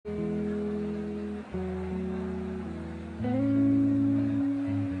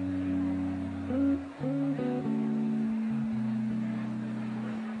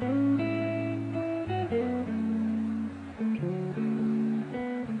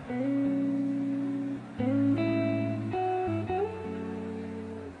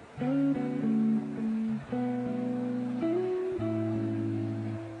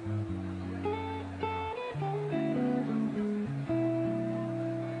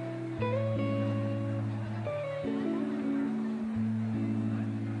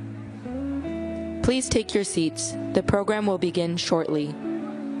Please take your seats. The program will begin shortly.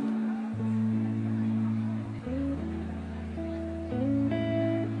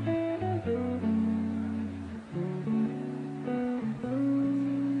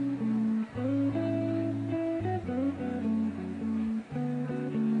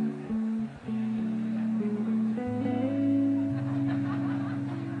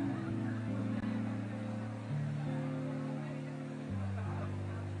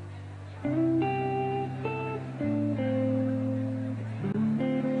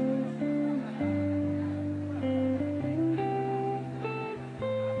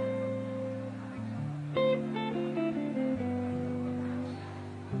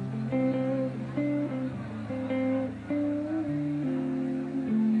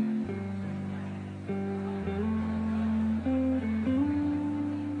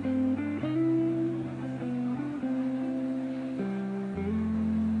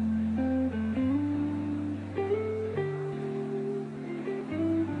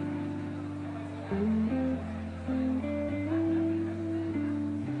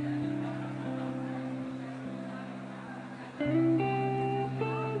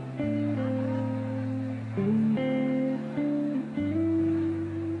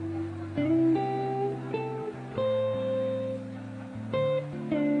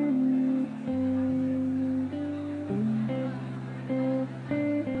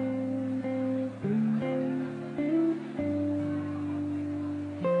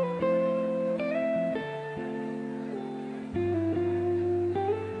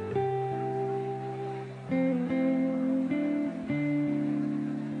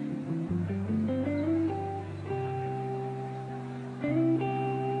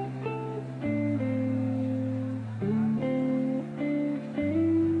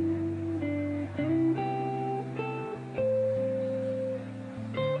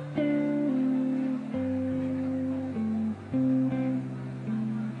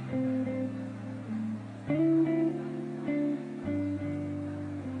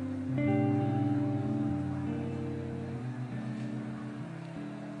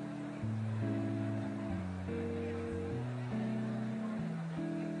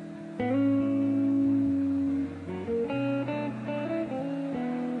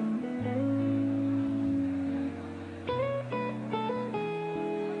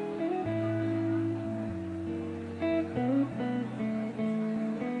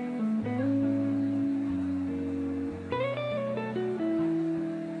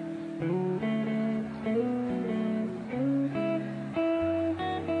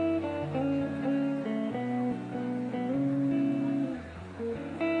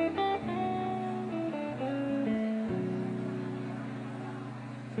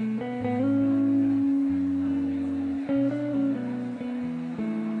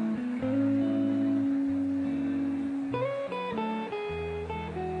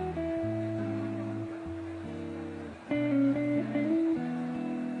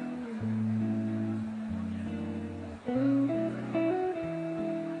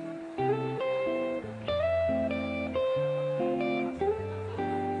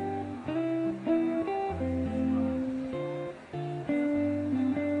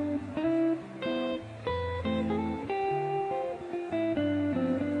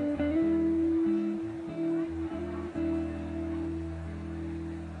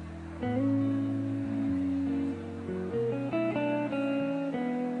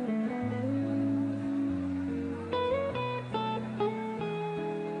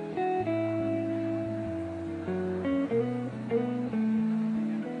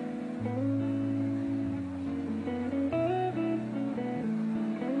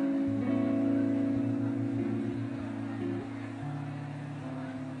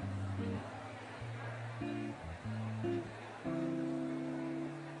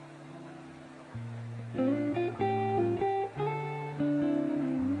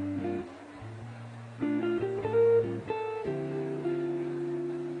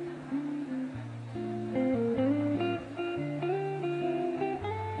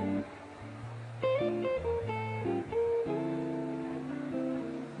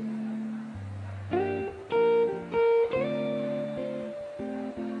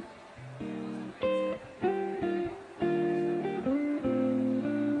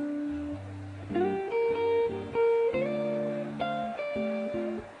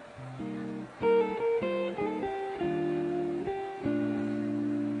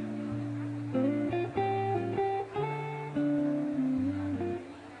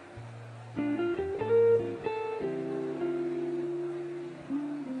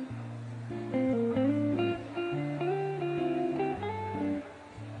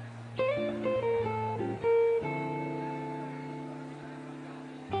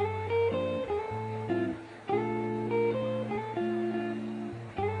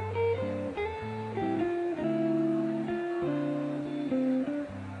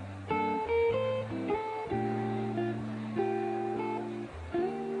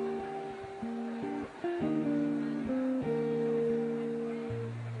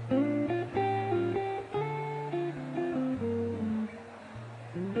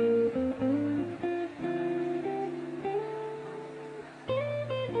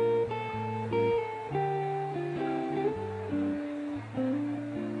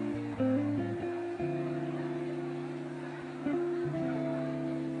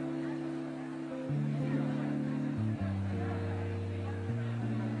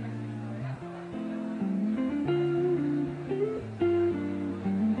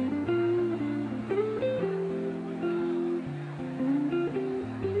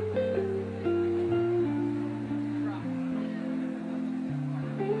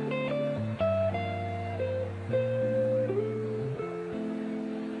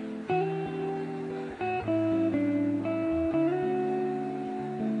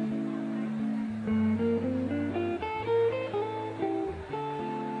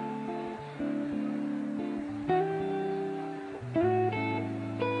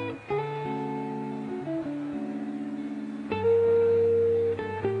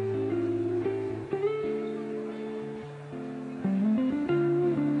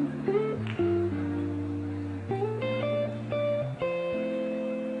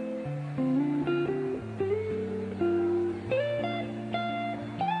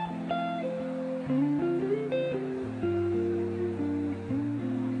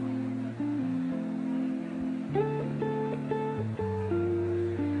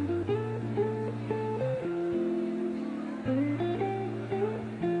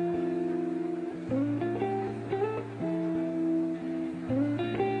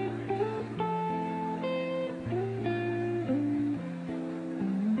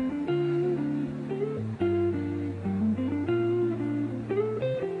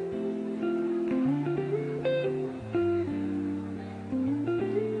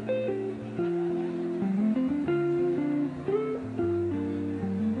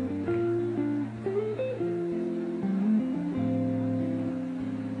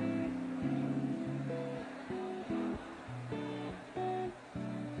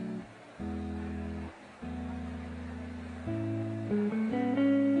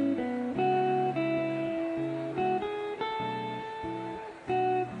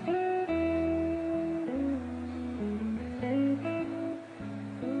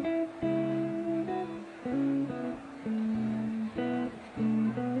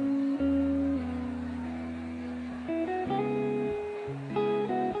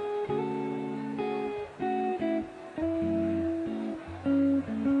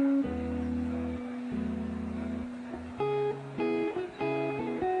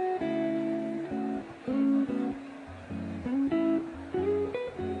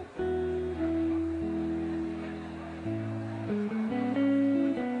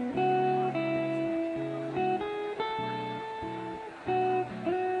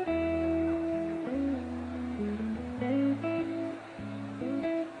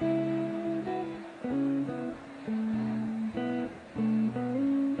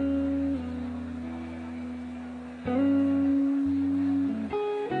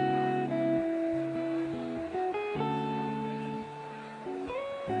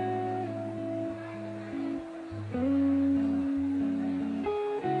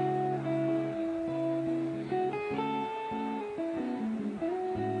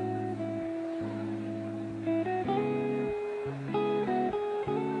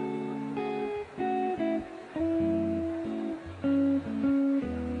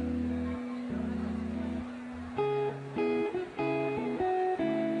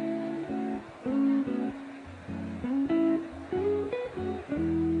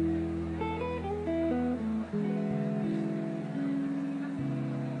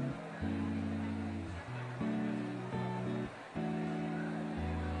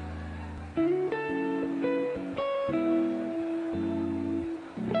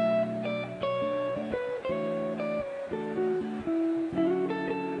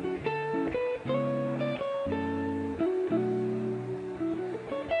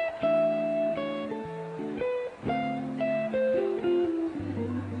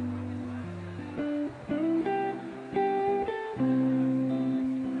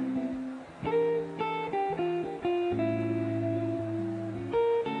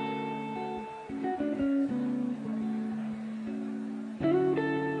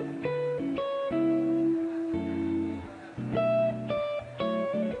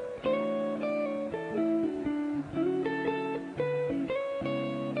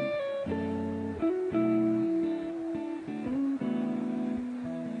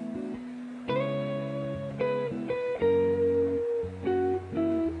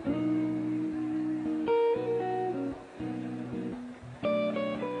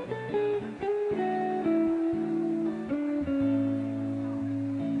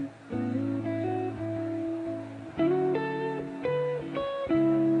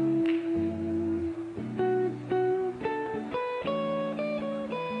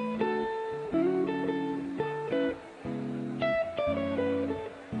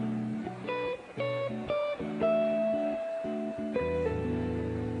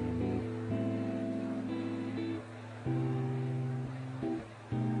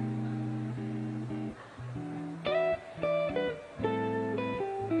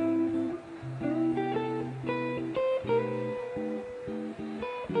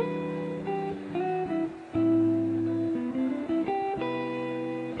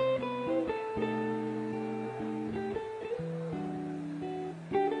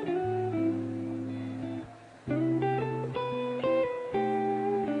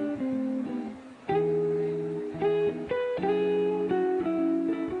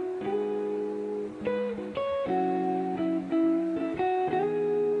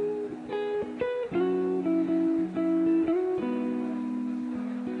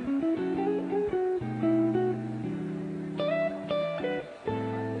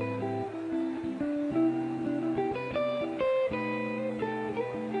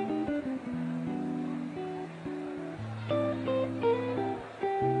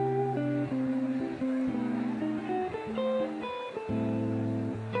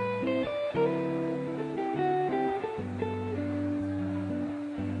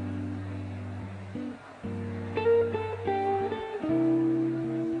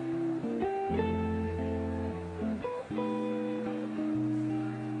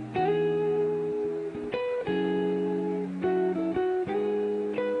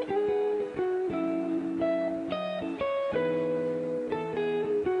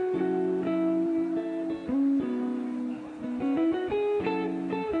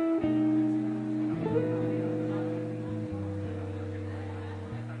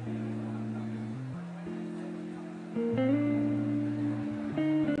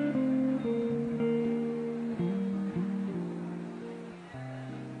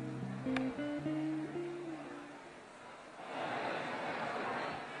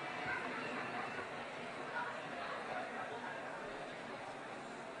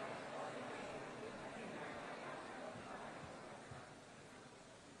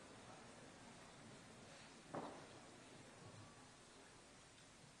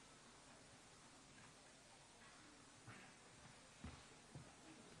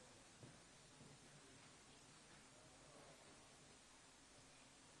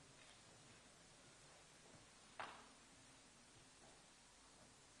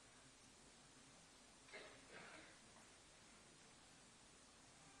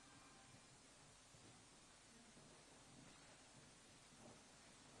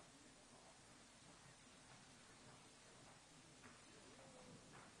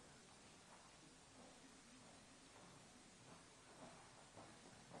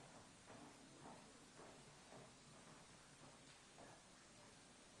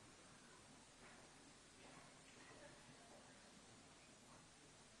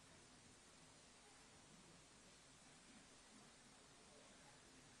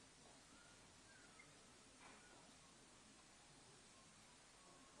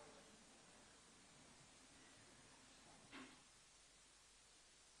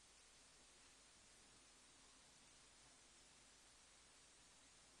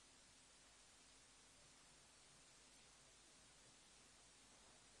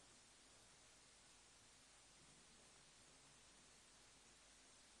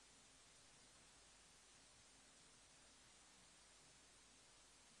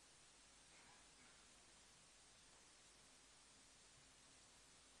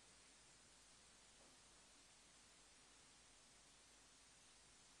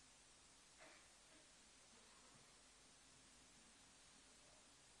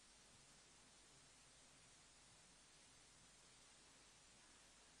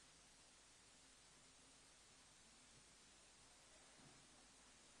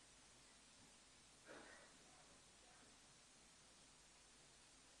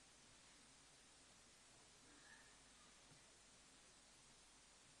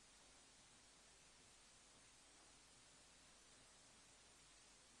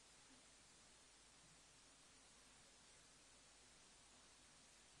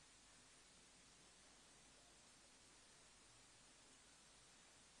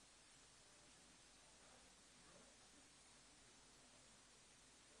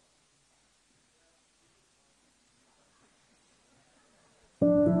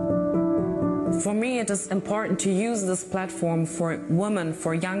 For me, it is important to use this platform for women,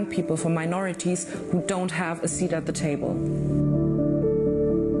 for young people, for minorities who don't have a seat at the table.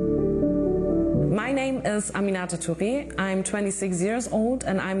 My name is Aminata Touré. I'm 26 years old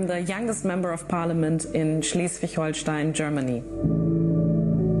and I'm the youngest member of parliament in Schleswig-Holstein, Germany.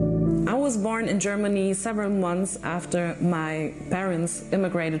 I was born in Germany several months after my parents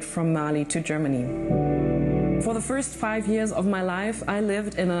immigrated from Mali to Germany. For the first 5 years of my life, I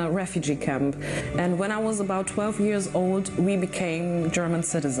lived in a refugee camp, and when I was about 12 years old, we became German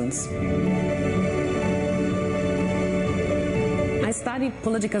citizens. I studied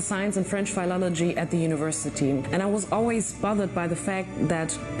political science and French philology at the university, and I was always bothered by the fact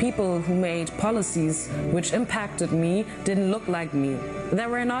that people who made policies which impacted me didn't look like me. There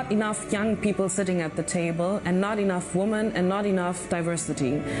were not enough young people sitting at the table, and not enough women, and not enough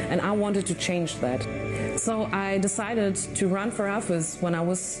diversity, and I wanted to change that. So I decided to run for office when I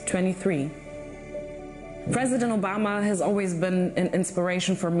was 23. President Obama has always been an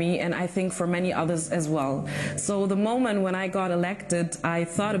inspiration for me, and I think for many others as well. So the moment when I got elected, I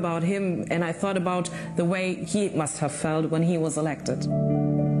thought about him and I thought about the way he must have felt when he was elected.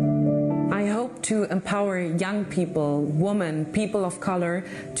 I hope to empower young people, women, people of color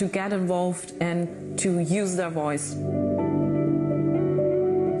to get involved and to use their voice.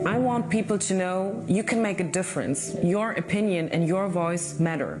 I want people to know you can make a difference. Your opinion and your voice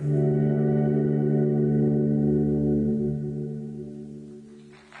matter.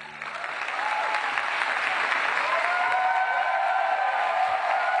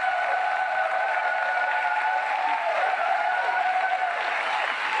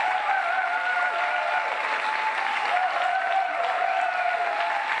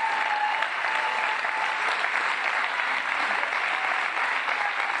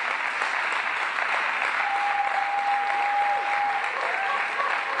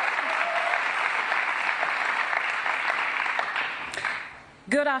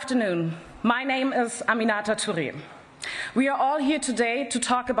 Good afternoon. My name is Aminata Touré. We are all here today to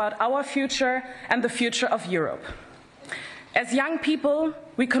talk about our future and the future of Europe. As young people,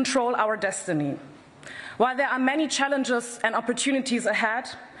 we control our destiny. While there are many challenges and opportunities ahead,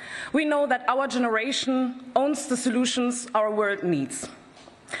 we know that our generation owns the solutions our world needs.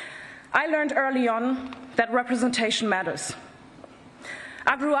 I learned early on that representation matters.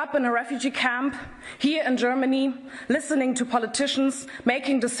 I grew up in a refugee camp here in Germany, listening to politicians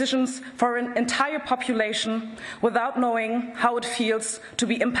making decisions for an entire population without knowing how it feels to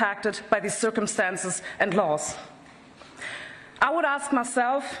be impacted by these circumstances and laws. I would ask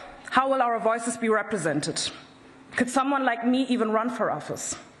myself, how will our voices be represented? Could someone like me even run for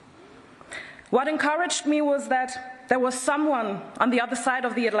office? What encouraged me was that there was someone on the other side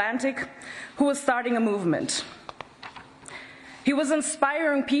of the Atlantic who was starting a movement. He was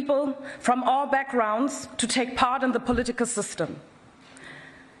inspiring people from all backgrounds to take part in the political system.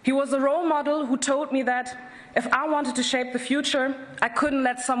 He was a role model who told me that if I wanted to shape the future, I couldn't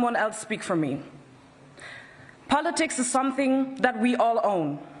let someone else speak for me. Politics is something that we all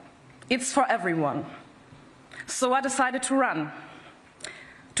own. It's for everyone. So I decided to run.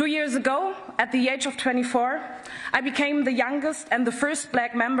 2 years ago, at the age of 24, I became the youngest and the first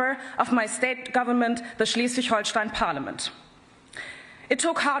black member of my state government, the Schleswig-Holstein Parliament. It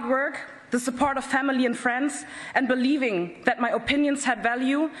took hard work, the support of family and friends, and believing that my opinions had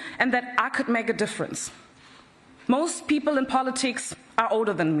value and that I could make a difference. Most people in politics are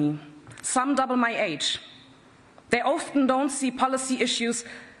older than me, some double my age. They often don't see policy issues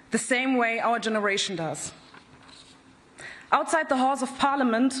the same way our generation does. Outside the halls of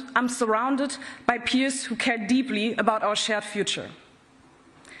Parliament, I'm surrounded by peers who care deeply about our shared future.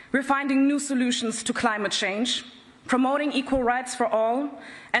 We're finding new solutions to climate change, promoting equal rights for all,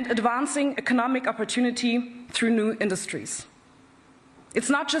 and advancing economic opportunity through new industries. It's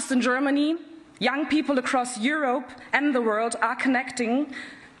not just in Germany. Young people across Europe and the world are connecting,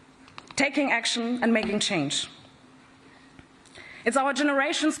 taking action, and making change. It's our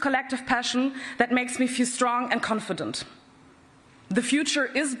generation's collective passion that makes me feel strong and confident. The future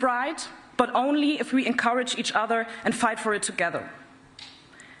is bright, but only if we encourage each other and fight for it together.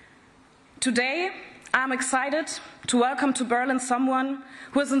 Today, I'm excited to welcome to Berlin someone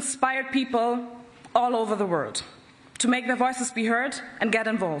who has inspired people all over the world to make their voices be heard and get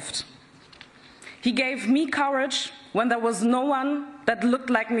involved. He gave me courage when there was no one that looked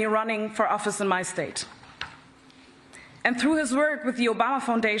like me running for office in my state. And through his work with the Obama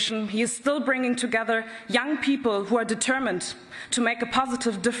Foundation, he is still bringing together young people who are determined to make a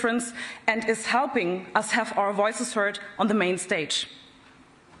positive difference and is helping us have our voices heard on the main stage.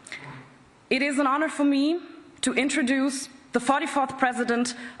 It is an honor for me to introduce the 44th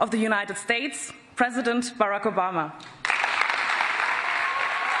President of the United States, President Barack Obama.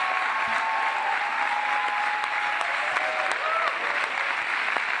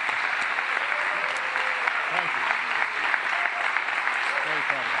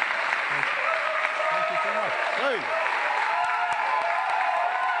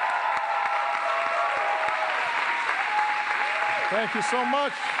 Thank you so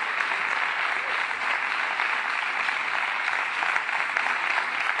much.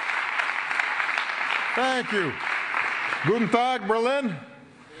 Thank you. Guten Tag, Berlin.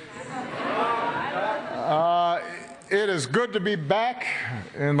 It is good to be back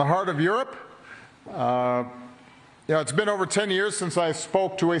in the heart of Europe. It's been over 10 years since I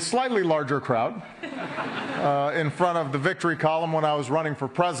spoke to a slightly larger crowd in front of the Victory Column when I was running for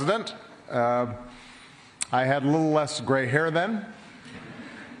president. I had a little less gray hair then.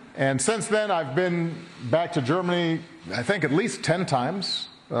 And since then, I've been back to Germany, I think at least 10 times.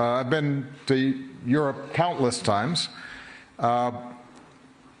 I've been to Europe countless times. But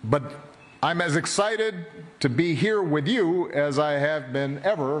I'm as excited to be here with you as I have been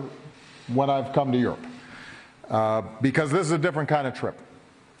ever when I've come to Europe. Because this is a different kind of trip.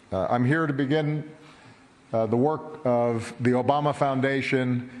 I'm here to begin the work of the Obama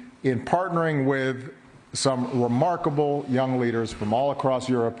Foundation in partnering with some remarkable young leaders from all across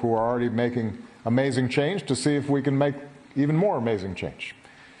Europe who are already making amazing change to see if we can make even more amazing change.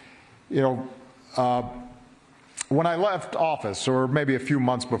 When I left office, or maybe a few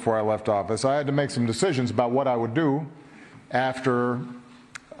months before I left office, I had to make some decisions about what I would do after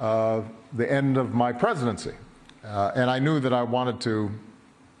the end of my presidency. And I knew that I wanted to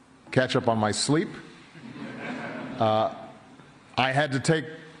catch up on my sleep. I had to take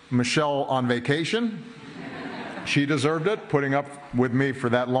Michelle on vacation. She deserved it, putting up with me for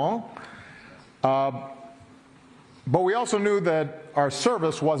that long. But we also knew that our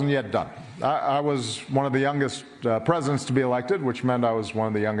service wasn't yet done. I was one of the youngest presidents to be elected, which meant I was one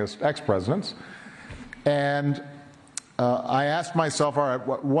of the youngest ex-presidents. And I asked myself, all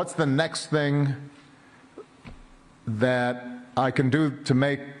right, what's the next thing that I can do to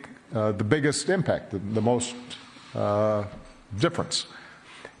make the biggest impact, the most difference?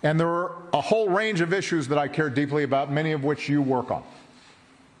 And there are a whole range of issues that I care deeply about, many of which you work on.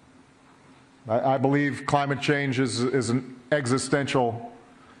 I believe climate change is an existential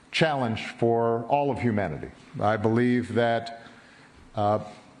challenge for all of humanity. I believe that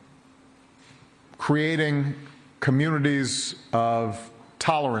creating communities of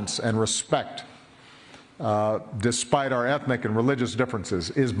tolerance and respect, despite our ethnic and religious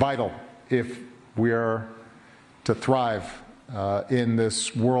differences, is vital if we are to thrive in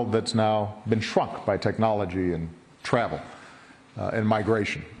this world that's now been shrunk by technology and travel and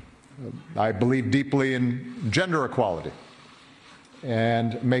migration. I believe deeply in gender equality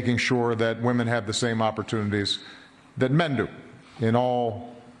and making sure that women have the same opportunities that men do in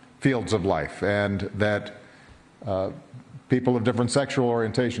all fields of life, and that people of different sexual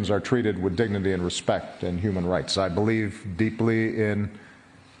orientations are treated with dignity and respect and human rights. I believe deeply in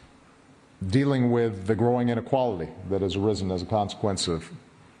dealing with the growing inequality that has arisen as a consequence of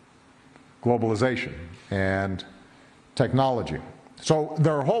globalization and technology. So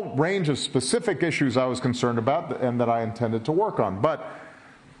there are a whole range of specific issues I was concerned about and that I intended to work on. But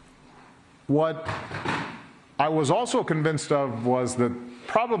what I was also convinced of was that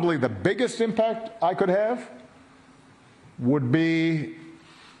probably the biggest impact I could have would be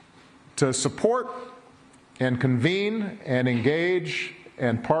to support and convene and engage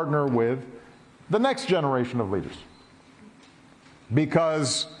and partner with the next generation of leaders.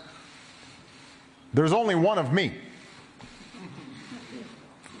 Because there's only one of me.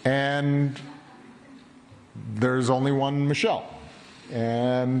 And there's only one Michelle.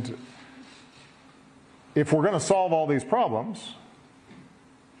 And if we're going to solve all these problems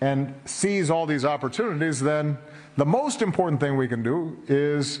and seize all these opportunities, then the most important thing we can do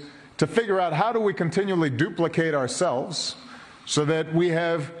is to figure out how do we continually duplicate ourselves so that we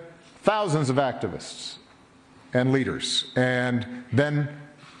have thousands of activists and leaders, and then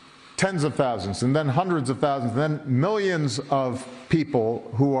tens of thousands, and then hundreds of thousands, and then millions of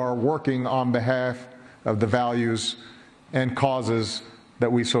people who are working on behalf of the values and causes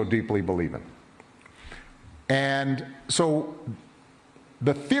that we so deeply believe in. And so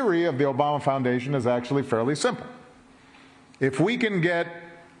the theory of the Obama Foundation is actually fairly simple. If we can get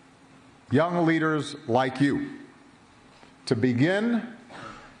young leaders like you to begin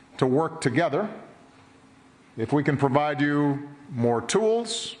to work together, if we can provide you more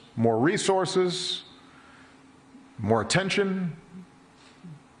tools, more resources, more attention,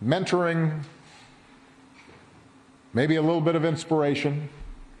 mentoring, maybe a little bit of inspiration.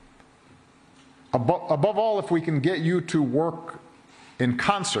 Above all, if we can get you to work in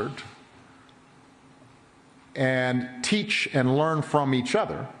concert and teach and learn from each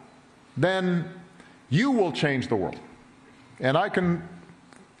other, then you will change the world. And I can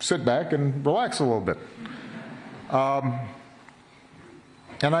sit back and relax a little bit. And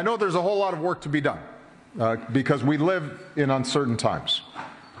I know there's a whole lot of work to be done because we live in uncertain times.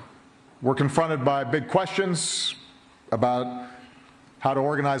 We're confronted by big questions about how to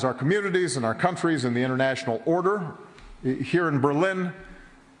organize our communities and our countries in the international order. Here in Berlin,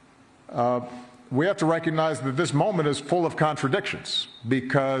 we have to recognize that this moment is full of contradictions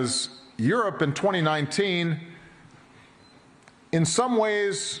because Europe in 2019, in some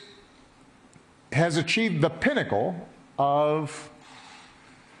ways, has achieved the pinnacle of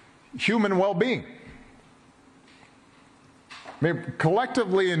human well-being. I mean,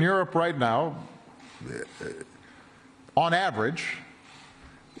 collectively in Europe right now, on average,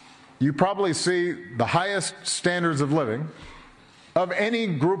 you probably see the highest standards of living of any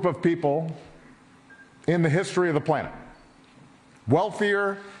group of people in the history of the planet.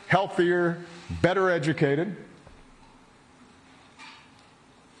 Wealthier, healthier, better educated.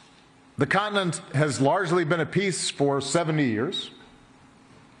 The continent has largely been at peace for 70 years.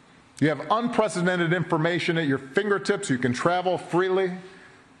 You have unprecedented information at your fingertips. You can travel freely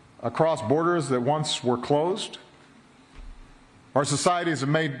across borders that once were closed. Our societies have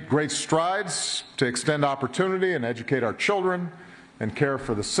made great strides to extend opportunity and educate our children and care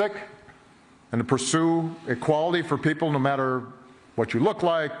for the sick and to pursue equality for people no matter what you look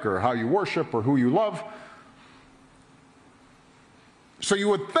like or how you worship or who you love. So you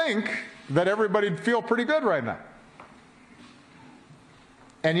would think that everybody'd feel pretty good right now.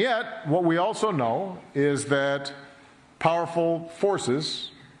 And yet, what we also know is that powerful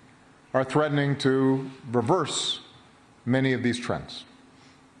forces are threatening to reverse many of these trends.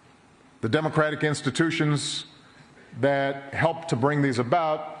 The democratic institutions that help to bring these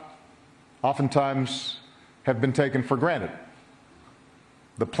about oftentimes have been taken for granted.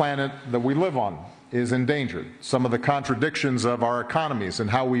 The planet that we live on is endangered. Some of the contradictions of our economies and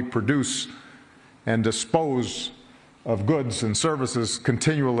how we produce and dispose of goods and services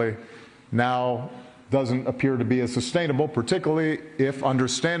continually now doesn't appear to be as sustainable, particularly if,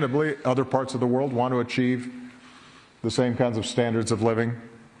 understandably, other parts of the world want to achieve the same kinds of standards of living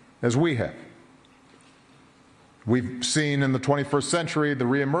as we have. We've seen in the 21st century the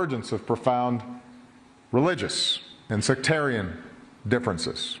reemergence of profound religious and sectarian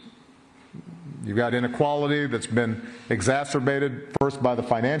differences. You've got inequality that's been exacerbated first by the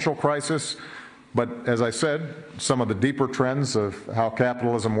financial crisis, but as I said, some of the deeper trends of how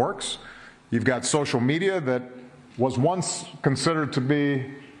capitalism works. You've got social media that was once considered to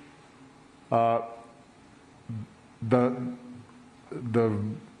be the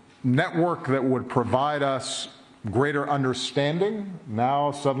network that would provide us greater understanding,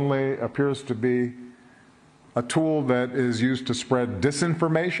 now suddenly appears to be a tool that is used to spread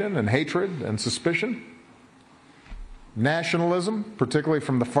disinformation and hatred and suspicion. Nationalism, particularly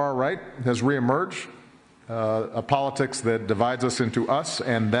from the far right, has reemerged, a politics that divides us into us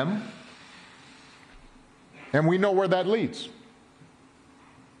and them. And we know where that leads.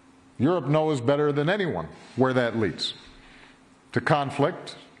 Europe knows better than anyone where that leads, to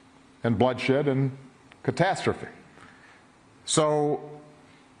conflict and bloodshed and catastrophe. So,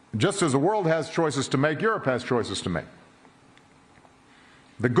 just as the world has choices to make, Europe has choices to make.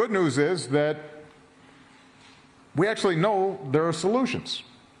 The good news is that we actually know there are solutions.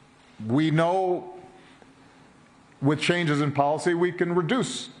 We know with changes in policy we can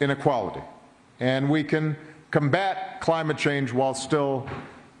reduce inequality and we can combat climate change while still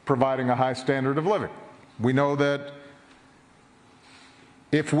providing a high standard of living. We know that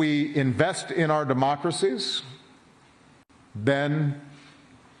if we invest in our democracies, then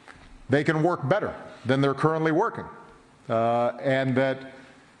they can work better than they're currently working. And that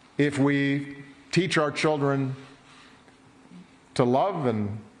if we teach our children to love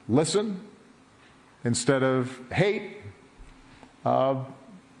and listen instead of hate, that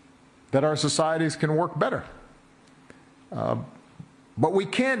our societies can work better. But we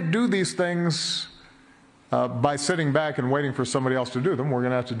can't do these things by sitting back and waiting for somebody else to do them. We're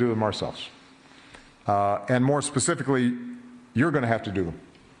going to have to do them ourselves. And more specifically, you're going to have to do them.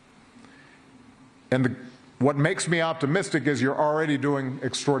 And what makes me optimistic is you're already doing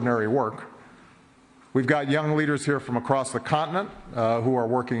extraordinary work. We've got young leaders here from across the continent who are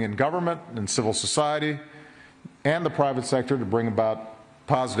working in government and civil society and the private sector to bring about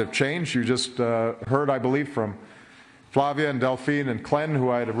positive change. You just heard, I believe, from Flavia and Delphine and Glenn, who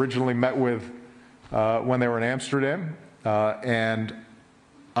I had originally met with when they were in Amsterdam, and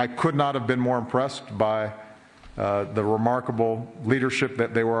I could not have been more impressed by the remarkable leadership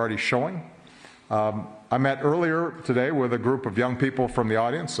that they were already showing. I met earlier today with a group of young people from the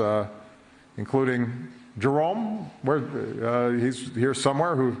audience, including Jerome, he's here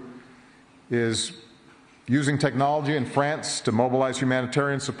somewhere, who is using technology in France to mobilize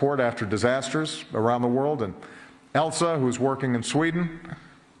humanitarian support after disasters around the world, and Elsa, who's working in Sweden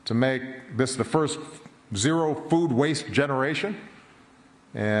to make this the first zero food waste generation,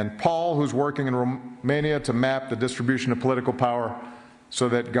 and Paul, who's working in Romania to map the distribution of political power so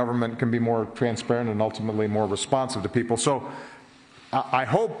that government can be more transparent and ultimately more responsive to people. So I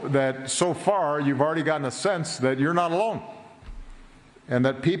hope that so far you've already gotten a sense that you're not alone, and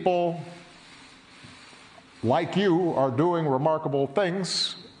that people like you are doing remarkable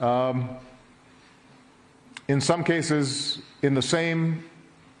things, in some cases in the same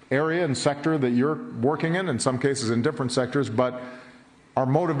area and sector that you're working in some cases in different sectors, but are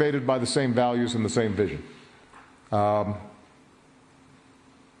motivated by the same values and the same vision.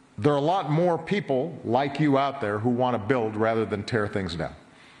 There are a lot more people like you out there who want to build rather than tear things down,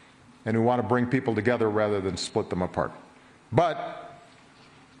 and who want to bring people together rather than split them apart. But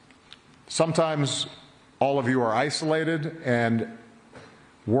sometimes all of you are isolated and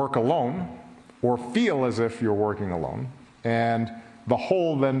work alone, or feel as if you're working alone, and the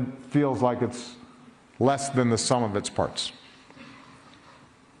whole then feels like it's less than the sum of its parts.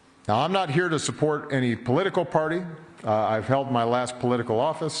 Now, I'm not here to support any political party. I've held my last political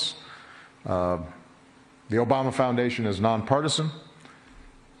office. The Obama Foundation is nonpartisan.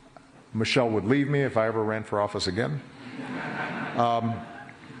 Michelle would leave me if I ever ran for office again.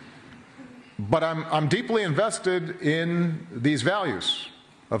 But I'm deeply invested in these values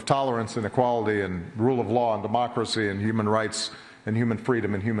of tolerance and equality and rule of law and democracy and human rights and human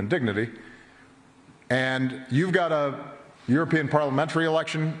freedom and human dignity. And you've got a European parliamentary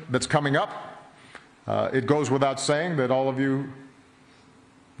election that's coming up. It goes without saying that all of you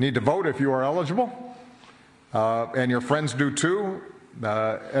need to vote if you are eligible, and your friends do too.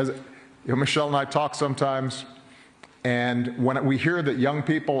 Michelle and I talk sometimes, and when we hear that young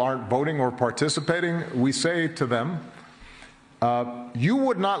people aren't voting or participating, we say to them, you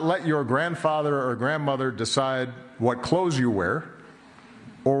would not let your grandfather or grandmother decide what clothes you wear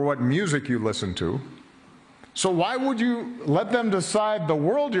or what music you listen to. So why would you let them decide the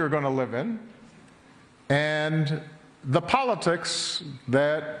world you're going to live in and the politics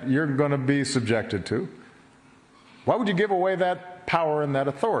that you're going to be subjected to? Why would you give away that power and that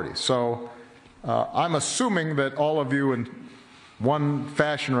authority? So I'm assuming that all of you in one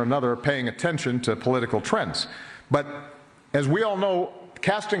fashion or another are paying attention to political trends. But as we all know,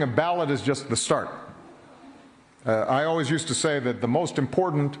 casting a ballot is just the start. I always used to say that the most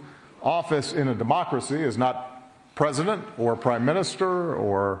important office in a democracy is not president or prime minister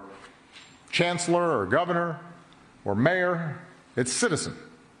or chancellor or governor or mayor, it's citizen.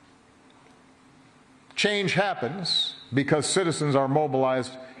 Change happens because citizens are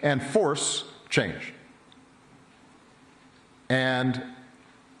mobilized and force change. And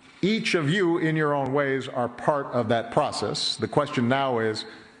each of you in your own ways are part of that process. The question now is,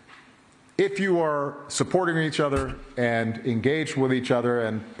 if you are supporting each other and engaged with each other,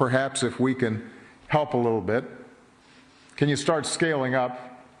 and perhaps if we can help a little bit, can you start scaling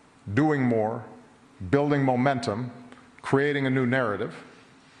up, doing more, building momentum, creating a new narrative,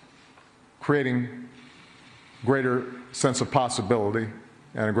 creating greater sense of possibility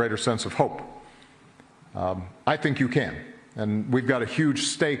and a greater sense of hope? I think you can, and we've got a huge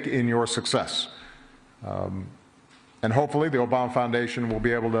stake in your success. And hopefully the Obama Foundation will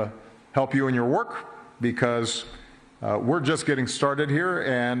be able to help you in your work, because we're just getting started here,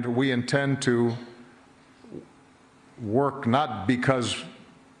 and we intend to work not based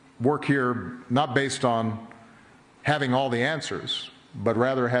on having all the answers, but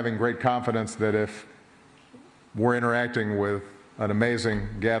rather having great confidence that if we're interacting with an amazing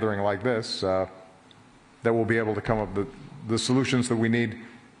gathering like this, that we'll be able to come up with the solutions that we need,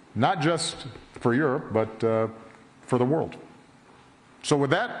 not just for Europe, but for the world. So with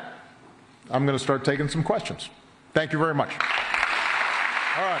that, I'm going to start taking some questions. Thank you very much.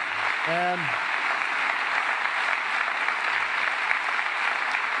 All right. And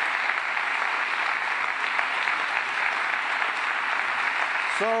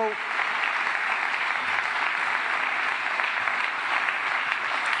so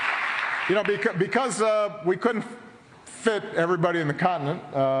because we couldn't fit everybody in the continent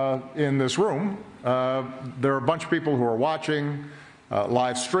in this room, there are a bunch of people who are watching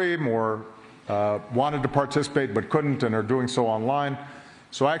live stream or wanted to participate but couldn't and are doing so online.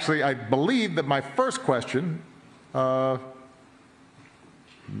 So actually, I believe that my first question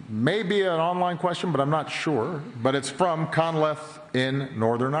may be an online question, but I'm not sure. But it's from Conleth in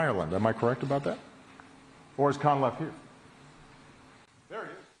Northern Ireland. Am I correct about that? Or is Conleth here? There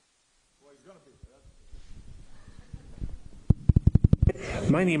he is. Well, he's going to be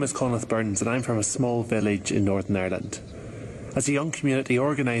here. My name is Conleth Burns and I'm from a small village in Northern Ireland. As a young community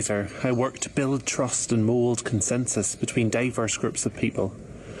organiser, I work to build trust and mould consensus between diverse groups of people.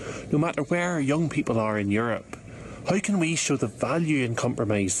 No matter where young people are in Europe, how can we show the value in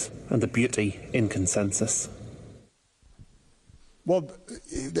compromise and the beauty in consensus? Well,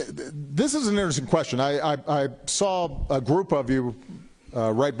 this is an interesting question. I saw a group of you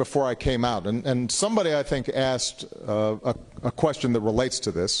right before I came out, and somebody, I think, asked a question that relates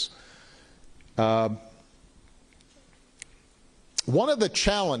to this. One of the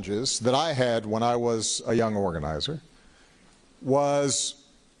challenges that I had when I was a young organizer was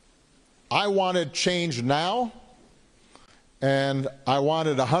I wanted change now, and I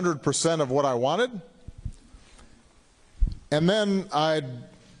wanted 100% of what I wanted, and then I'd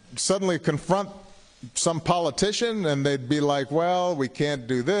suddenly confront some politician and they'd be like, well, we can't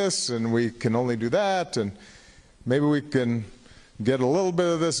do this and we can only do that, and maybe we can get a little bit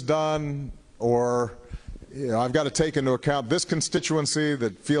of this done, or I've got to take into account this constituency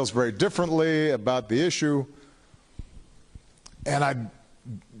that feels very differently about the issue. And I'd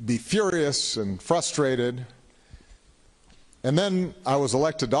be furious and frustrated. And then I was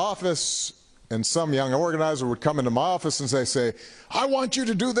elected to office, and some young organizer would come into my office and say, I want you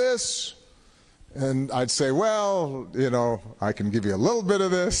to do this. And I'd say, well, I can give you a little bit of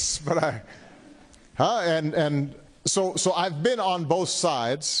this, but so I've been on both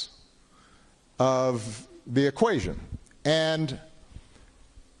sides of the equation. And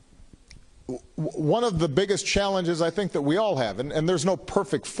one of the biggest challenges I think that we all have, and there's no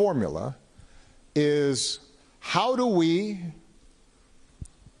perfect formula, is how do we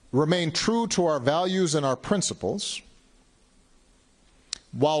remain true to our values and our principles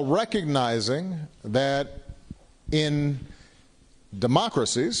while recognizing that in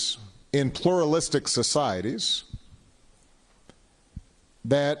democracies, in pluralistic societies,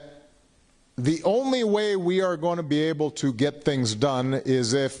 that the only way we are going to be able to get things done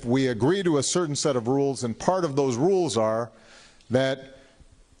is if we agree to a certain set of rules, and part of those rules are that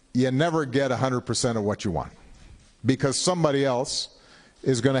you never get 100% of what you want, because somebody else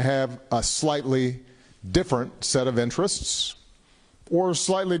is going to have a slightly different set of interests or a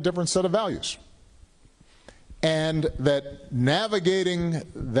slightly different set of values. And that navigating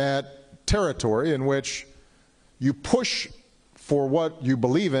that territory in which you push for what you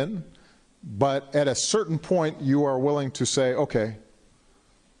believe in, but at a certain point you are willing to say, okay,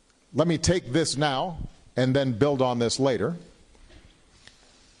 let me take this now and then build on this later.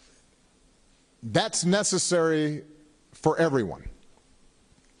 That's necessary for everyone.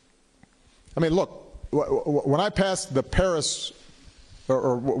 I mean, look, when I passed the Paris,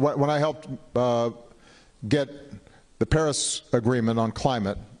 or when I helped get the Paris Agreement on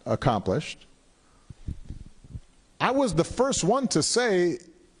climate accomplished, I was the first one to say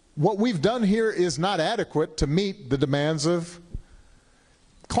what we've done here is not adequate to meet the demands of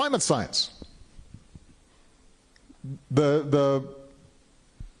climate science. The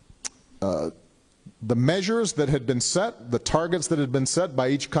measures that had been set, the targets that had been set by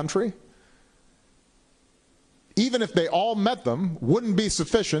each country, even if they all met them, wouldn't be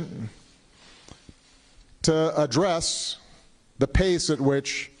sufficient to address the pace at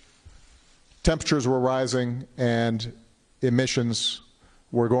which temperatures were rising and emissions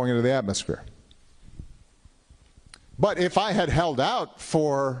were going into the atmosphere. But if I had held out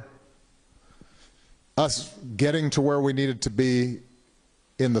for us getting to where we needed to be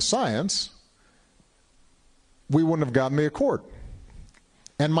in the science, we wouldn't have gotten the accord.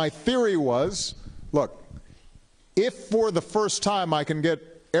 And my theory was, look, if for the first time I can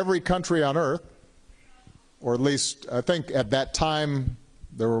get every country on Earth, or at least I think at that time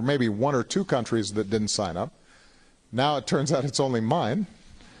there were maybe 1 or 2 countries that didn't sign up. Now it turns out it's only mine,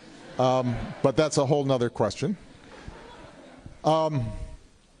 but that's a whole nother question.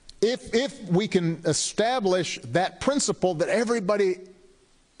 If we can establish that principle that everybody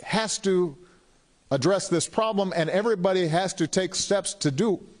has to address this problem and everybody has to take steps to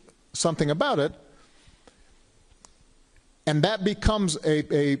do something about it, and that becomes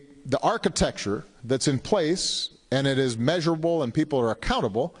the architecture that's in place, and it is measurable and people are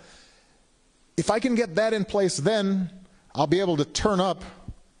accountable, if I can get that in place, then I'll be able to turn up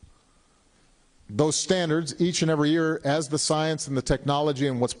those standards each and every year as the science and the technology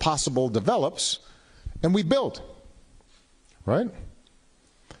and what's possible develops, and we build, right?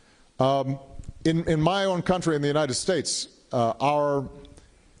 In my own country, in the United States, our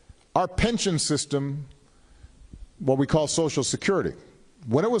pension system, what we call Social Security,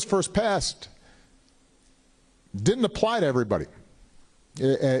 when it was first passed, didn't apply to everybody.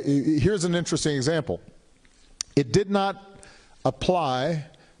 Here's an interesting example. It did not apply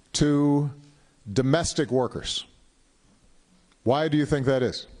to domestic workers. Why do you think that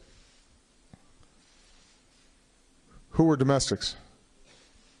is? Who were domestics?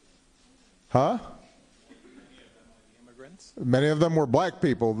 Huh? Many of them were black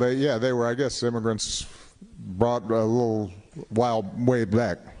people. They were, I guess, immigrants brought a little while way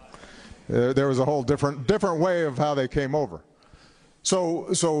back. There was a whole different way of how they came over. So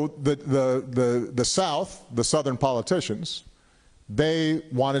the South, the Southern politicians, they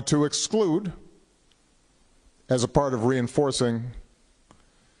wanted to exclude, as a part of reinforcing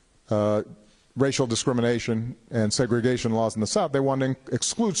racial discrimination and segregation laws in the South, they wanted to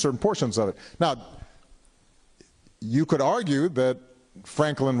exclude certain portions of it. Now, you could argue that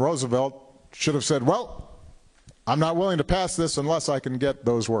Franklin Roosevelt should have said, well, I'm not willing to pass this unless I can get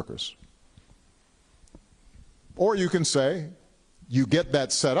those workers. Or you can say, you get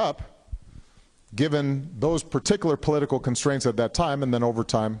that set up, given those particular political constraints at that time, and then over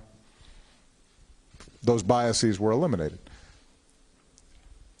time, those biases were eliminated.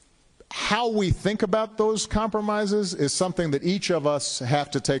 How we think about those compromises is something that each of us have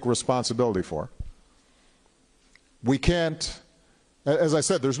to take responsibility for. We can't, as I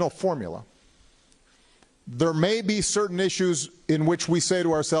said, there's no formula. There may be certain issues in which we say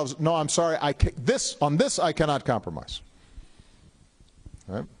to ourselves, no, I'm sorry, on this I cannot compromise.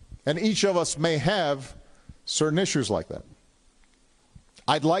 Right? And each of us may have certain issues like that.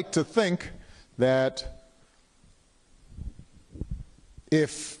 I'd like to think that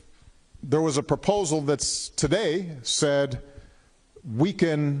if there was a proposal that's today said we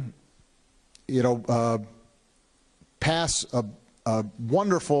can, pass a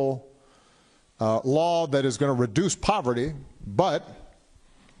wonderful law that is going to reduce poverty, but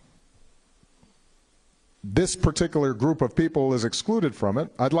this particular group of people is excluded from it,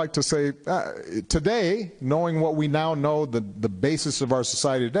 I'd like to say today, knowing what we now know, the basis of our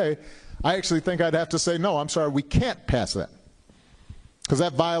society today, I actually think I'd have to say, no, I'm sorry, we can't pass that. Because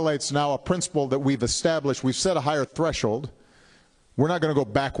that violates now a principle that we've established. We've set a higher threshold. We're not going to go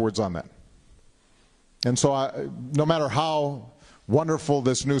backwards on that. And so no matter how wonderful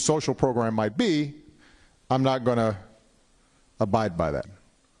this new social program might be, I'm not going to abide by that.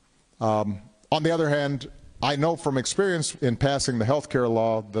 On the other hand, I know from experience in passing the health care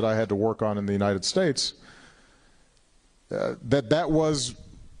law that I had to work on in the United States, that was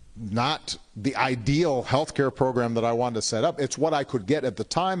not the ideal health care program that I wanted to set up. It's what I could get at the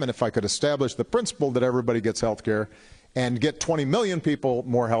time, and if I could establish the principle that everybody gets health care and get 20 million people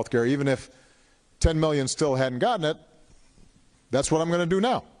more health care, even if 10 million still hadn't gotten it, that's what I'm going to do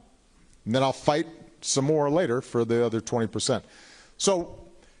now. And then I'll fight some more later for the other 20%. So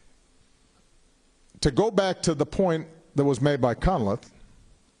to go back to the point that was made by Conleth,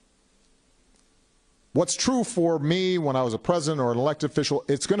 what's true for me when I was a president or an elected official,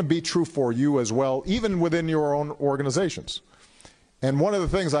 it's going to be true for you as well, even within your own organizations. And one of the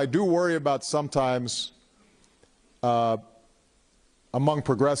things I do worry about sometimes among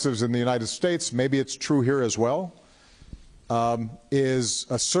progressives in the United States, maybe it's true here as well, is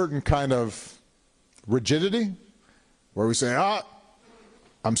a certain kind of rigidity where we say,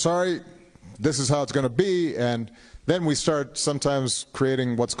 I'm sorry, this is how it's going to be, and then we start sometimes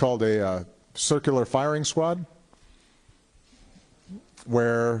creating what's called a circular firing squad,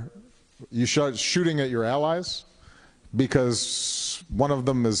 where you start shooting at your allies because one of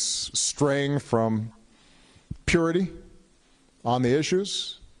them is straying from purity on the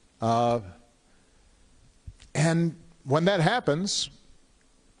issues. And when that happens,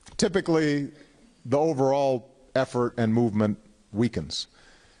 typically the overall effort and movement weakens.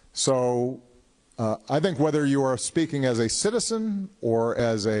 So I think whether you are speaking as a citizen or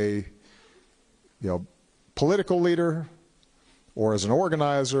as a political leader or as an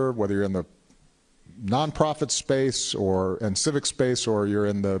organizer, whether you're in the nonprofit space and civic space or you're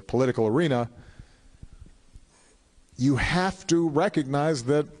in the political arena, you have to recognize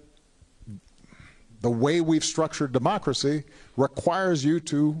that the way we've structured democracy requires you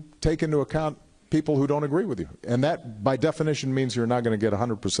to take into account people who don't agree with you. And that, by definition, means you're not going to get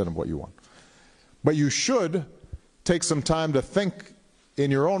 100% of what you want. But you should take some time to think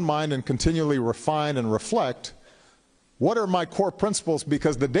in your own mind and continually refine and reflect, what are my core principles?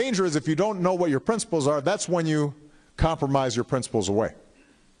 Because the danger is if you don't know what your principles are, that's when you compromise your principles away.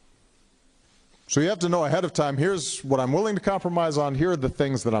 So you have to know ahead of time, here's what I'm willing to compromise on, here are the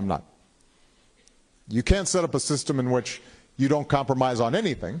things that I'm not. You can't set up a system in which you don't compromise on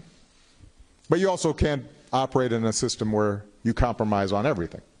anything, but you also can't operate in a system where you compromise on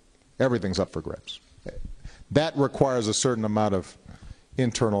everything. Everything's up for grabs. That requires a certain amount of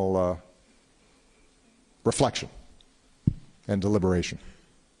internal reflection and deliberation.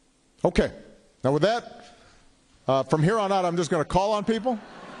 Okay, now with that, from here on out, I'm just going to call on people.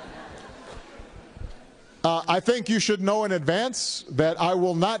 I think you should know in advance that I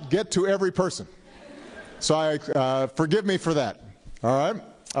will not get to every person. So forgive me for that, all right?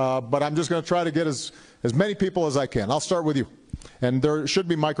 But I'm just going to try to get as many people as I can. I'll start with you. And there should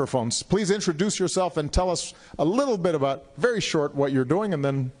be microphones. Please introduce yourself and tell us a little bit about, very short, what you're doing. And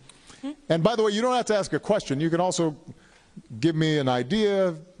then, and by the way, you don't have to ask a question. You can also give me an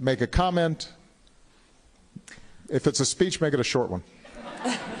idea, make a comment. If it's a speech, make it a short one.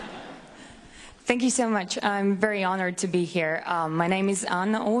 Thank you so much. I'm very honored to be here. My name is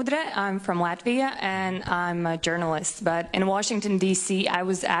Anna Udre. I'm from Latvia, and I'm a journalist. But in Washington, D.C., I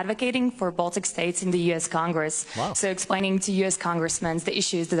was advocating for Baltic states in the U.S. Congress. Wow. So explaining to U.S. congressmen the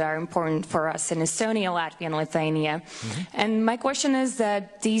issues that are important for us in Estonia, Latvia, and Lithuania. And my question is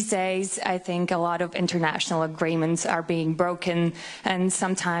that these days, I think a lot of international agreements are being broken, and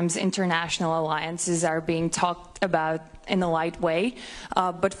sometimes international alliances are being talked about in a light way.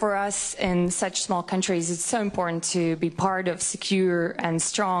 But for us in such small countries, it's so important to be part of secure and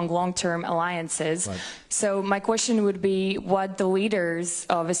strong long-term alliances. Right. So my question would be what the leaders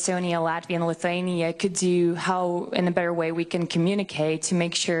of Estonia, Latvia, and Lithuania could do, how in a better way we can communicate to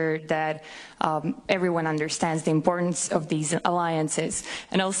make sure that everyone understands the importance of these alliances.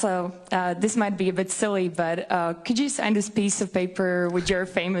 And also, this might be a bit silly, but could you sign this piece of paper with your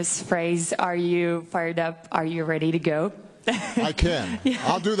famous phrase, "Are you fired up? Are you ready to go?" I can. Yeah.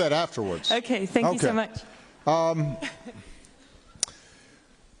 I'll do that afterwards. Okay, thank you so much.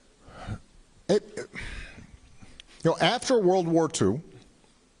 After World War II,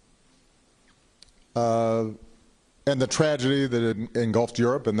 and the tragedy that engulfed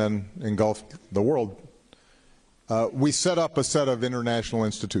Europe and then engulfed the world, we set up a set of international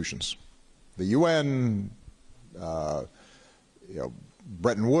institutions. The UN,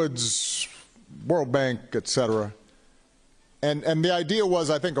 Bretton Woods, World Bank, etc. And the idea was,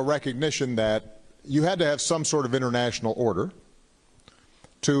 I think, a recognition that you had to have some sort of international order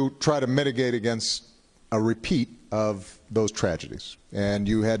to try to mitigate against a repeat of those tragedies. And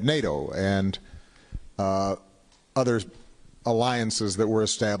you had NATO and other alliances that were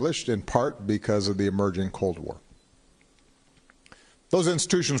established in part because of the emerging Cold War. Those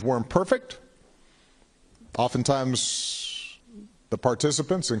institutions weren't perfect. Oftentimes the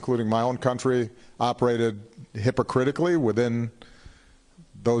participants, including my own country, operated hypocritically within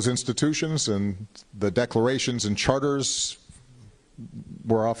those institutions, and the declarations and charters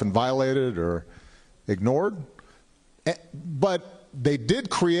were often violated or ignored. But they did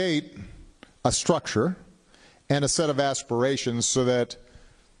create a structure and a set of aspirations so that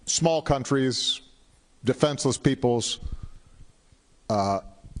small countries, defenseless peoples,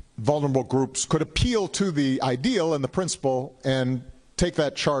 vulnerable groups could appeal to the ideal and the principle and take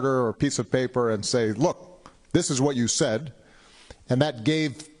that charter or piece of paper and say, look, this is what you said. And that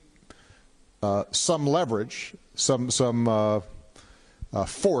gave some leverage, some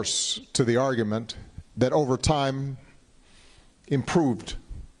force to the argument that over time improved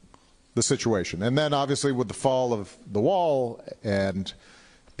the situation. And then obviously with the fall of the wall and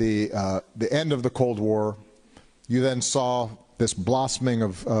the end of the Cold War, you then saw this blossoming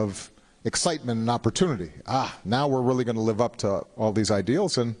of excitement and opportunity. Now we're really going to live up to all these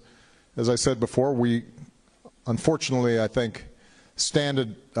ideals. And as I said before, we unfortunately, I think, stand at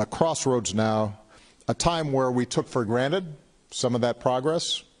a crossroads now, a time where we took for granted some of that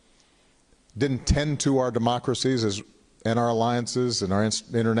progress, didn't tend to our democracies and our alliances and our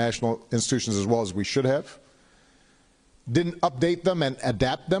international institutions as well as we should have, didn't update them and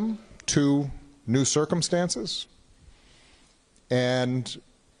adapt them to new circumstances. And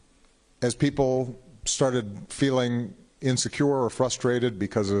as people started feeling insecure or frustrated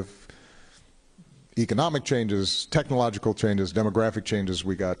because of economic changes, technological changes, demographic changes,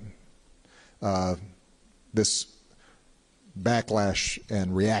 we got this backlash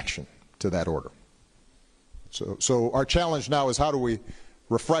and reaction to that order. So our challenge now is how do we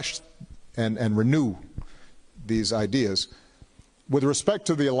refresh and renew these ideas. With respect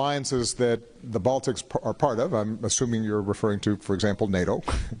to the alliances that the Baltics are part of, I'm assuming you're referring to, for example, NATO.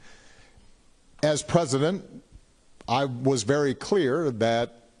 As president, I was very clear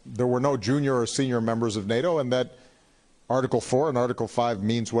that there were no junior or senior members of NATO, and that Article 4 and Article 5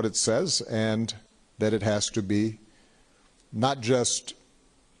 means what it says, and that it has to be not just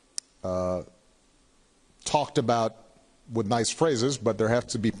talked about with nice phrases, but there has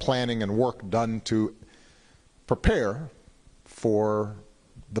to be planning and work done to prepare for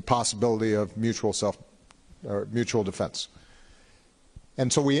the possibility of mutual defense.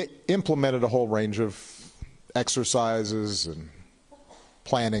 And so we implemented a whole range of exercises and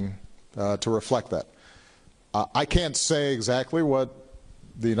planning to reflect that. I can't say exactly what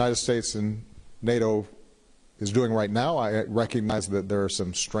the United States and NATO is doing right now. I recognize that there are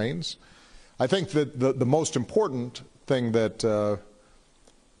some strains. I think that the most important thing that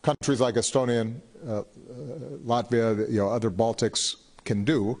countries like Estonia and Latvia, other Baltics can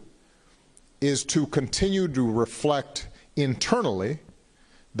do is to continue to reflect internally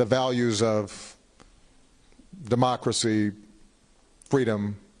the values of democracy,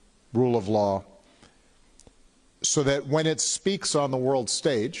 freedom, rule of law, so that when it speaks on the world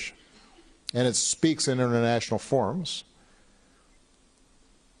stage and it speaks in international forums,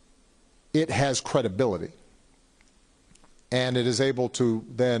 it has credibility. And it is able to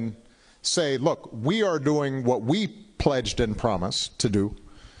then say, look, we are doing what we pledged and promised to do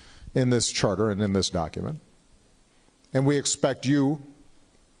in this charter and in this document. And we expect you,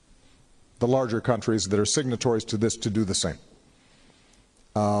 the larger countries that are signatories to this, to do the same.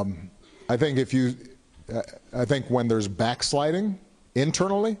 I think when there's backsliding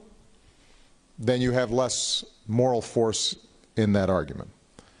internally, then you have less moral force in that argument.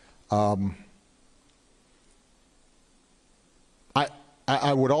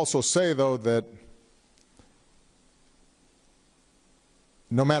 I would also say, though, that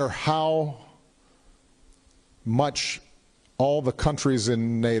no matter how much all the countries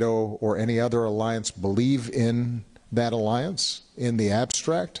in NATO or any other alliance believe in that alliance, in the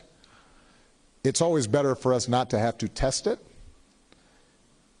abstract, it's always better for us not to have to test it.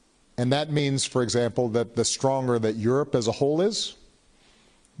 And that means, for example, that the stronger that Europe as a whole is,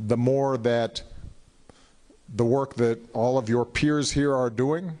 the more that the work that all of your peers here are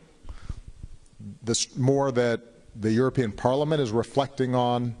doing, the more that the European Parliament is reflecting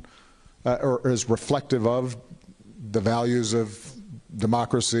on, or is reflective of, the values of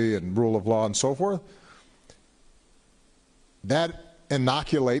democracy and rule of law and so forth, that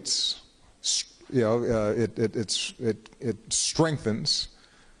inoculates, it strengthens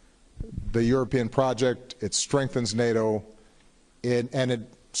the European project, it strengthens NATO, and it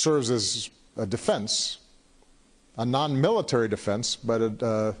serves as a defense, a non-military defense, but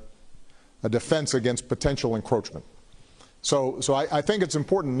a defense against potential encroachment. So I think it's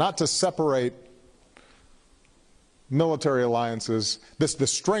important not to separate military alliances. The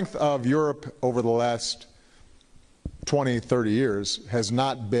strength of Europe over the last 20, 30 years has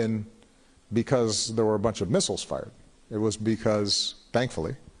not been because there were a bunch of missiles fired. It was because,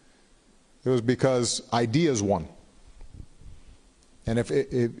 thankfully, it was because ideas won. And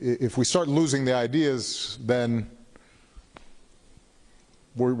if we start losing the ideas, then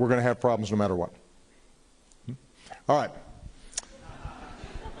we're going to have problems no matter what. All right.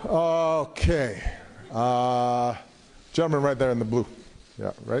 Okay. Gentleman right there in the blue.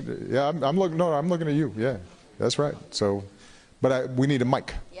 Yeah, right. Yeah, I'm looking. No, I'm looking at you. Yeah, that's right. So, but we need a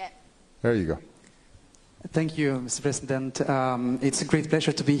mic. Yeah. There you go. Thank you, Mr. President. It's a great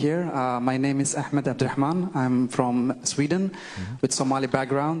pleasure to be here. My name is Ahmed Abdurrahman. I'm from Sweden with Somali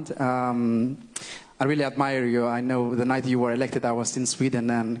background. I really admire you. I know the night you were elected, I was in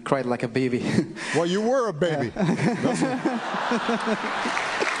Sweden and cried like a baby. Well, you were a baby.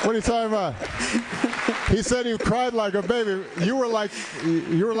 What are you talking about? He said you cried like a baby. You were like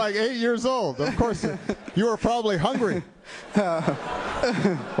 8 years old. Of course, you were probably hungry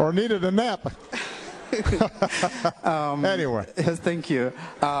or needed a nap. Anyway. Yes, thank you.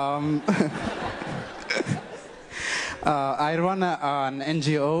 I run an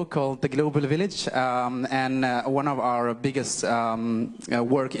NGO called the Global Village, and one of our biggest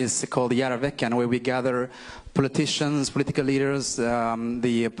work is called Järveveckan, where we gather politicians, political leaders,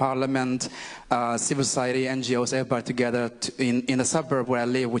 the parliament, civil society, NGOs, everybody together in the suburb where I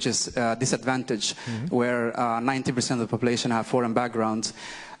live, which is disadvantaged, where 90% of the population have foreign backgrounds.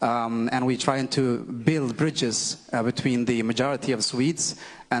 And we're trying to build bridges between the majority of Swedes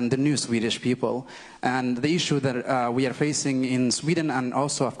and the new Swedish people. And the issue that we are facing in Sweden and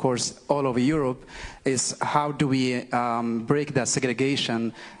also, of course, all over Europe is how do we break that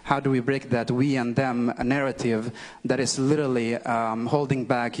segregation? How do we break that we and them narrative that is literally holding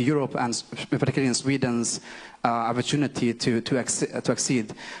back Europe and particularly in Sweden's opportunity to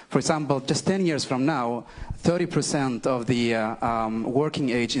exceed? For example, just 10 years from now, 30% of the working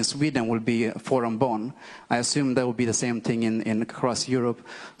age in Sweden will be foreign born. I assume that will be the same thing in across Europe.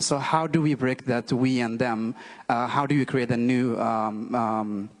 So how do we break that we and them? How do you create a new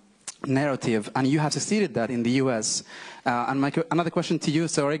narrative, and you have succeeded that in the U.S. And another question to you,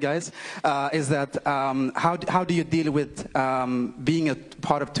 sorry guys, is that how do you deal with being a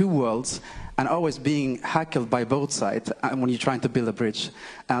part of two worlds and always being heckled by both sides when you're trying to build a bridge?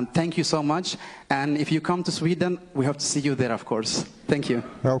 Thank you so much, and if you come to Sweden, we hope to see you there, of course. Thank you.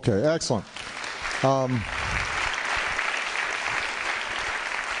 Okay, excellent.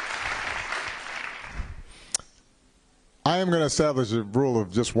 I am going to establish a rule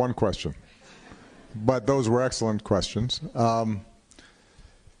of just one question, but those were excellent questions.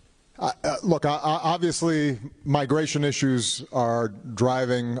 Look, obviously migration issues are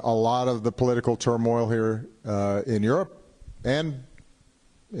driving a lot of the political turmoil here in Europe and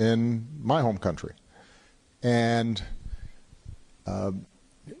in my home country. And the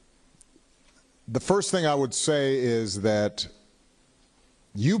first thing I would say is that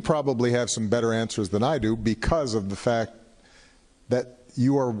you probably have some better answers than I do because of the fact that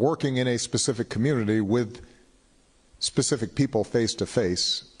you are working in a specific community with specific people face to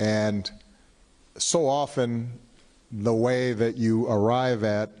face, and so often the way that you arrive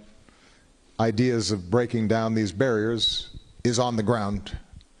at ideas of breaking down these barriers is on the ground,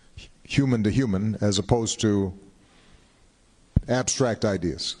 human to human, as opposed to abstract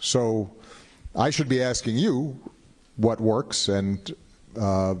ideas. So I should be asking you what works, and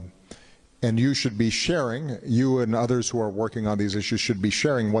you should be sharing, you and others who are working on these issues should be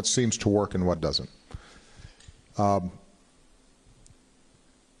sharing what seems to work and what doesn't. I'll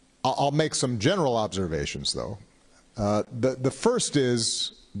make some general observations, though. The first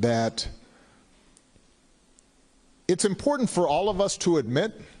is that it's important for all of us to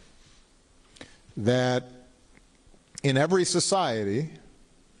admit that in every society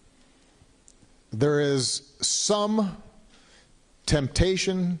there is some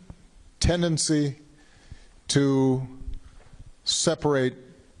temptation, tendency to separate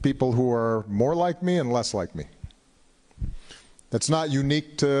people who are more like me and less like me. That's not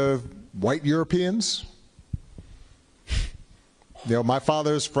unique to white Europeans. You know, my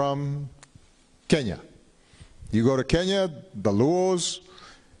father's from Kenya. You go to Kenya, the Luos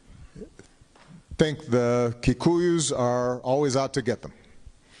think the Kikuyus are always out to get them.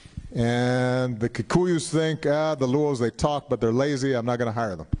 And the Kikuyus think, the Luos, they talk, but they're lazy, I'm not going to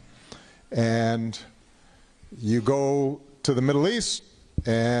hire them. And you go to the Middle East,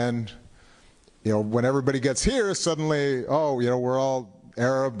 and you know, when everybody gets here, suddenly, oh, you know, we're all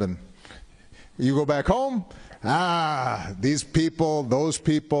Arab, and you go back home, these people, those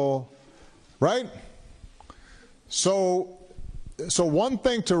people, right? So one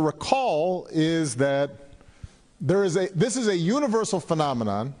thing to recall is that this is a universal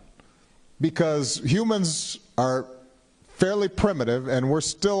phenomenon, because humans are fairly primitive, and we're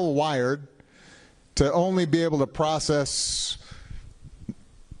still wired to only be able to process,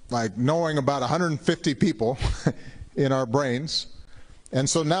 like, knowing about 150 people in our brains. And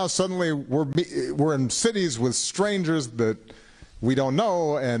so now suddenly we're in cities with strangers that we don't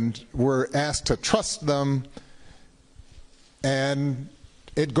know, and we're asked to trust them, and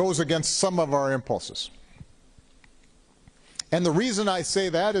it goes against some of our impulses. And the reason I say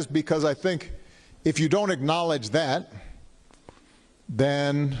that is because I think if you don't acknowledge that,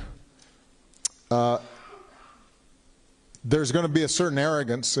 then there's going to be a certain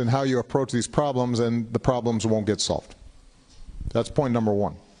arrogance in how you approach these problems, and the problems won't get solved. That's point number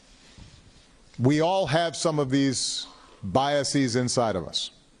one. We all have some of these biases inside of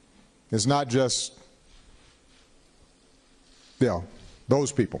us. It's not just, you know,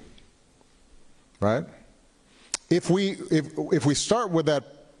 those people, right? If we start with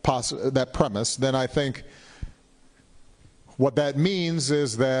that premise, then I think what that means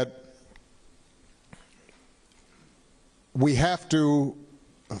is that we have to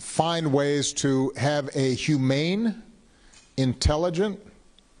find ways to have a humane, intelligent,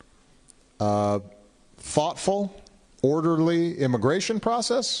 thoughtful, orderly immigration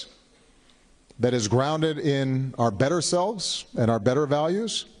process that is grounded in our better selves and our better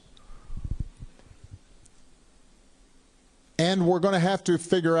values. And we're going to have to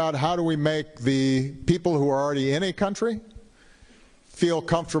figure out how do we make the people who are already in a country feel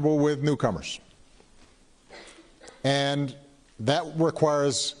comfortable with newcomers. And that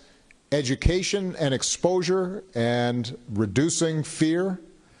requires education and exposure and reducing fear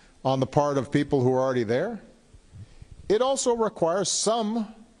on the part of people who are already there. It also requires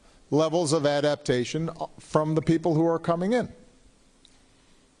some levels of adaptation from the people who are coming in.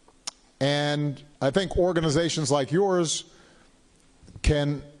 And I think organizations like yours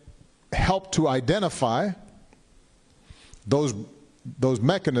can help to identify those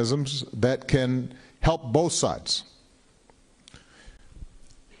mechanisms that can help both sides.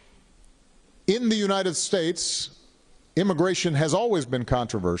 in the United States, immigration has always been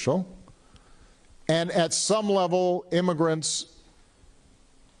controversial, and at some level, immigrants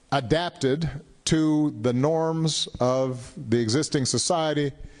adapted to the norms of the existing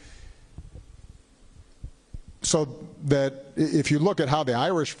society, so that if you look at how the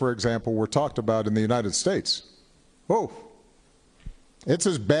Irish, for example, were talked about in the United States, whoa, it's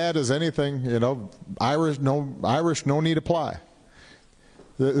as bad as anything, you know, Irish, no need apply.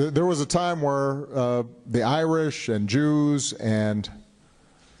 There was a time where the Irish and Jews and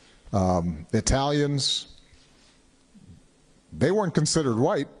Italians, they weren't considered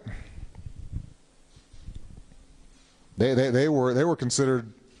white. They were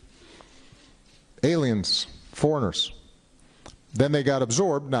considered aliens, foreigners. Then they got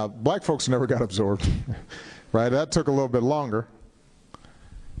absorbed. Now, black folks never got absorbed, right? That took a little bit longer.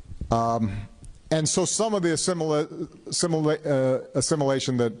 And so some of the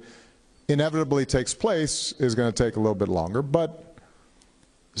assimilation that inevitably takes place is going to take a little bit longer, but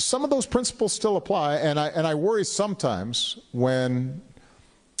some of those principles still apply, and I worry sometimes when,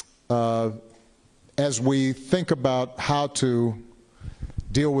 as we think about how to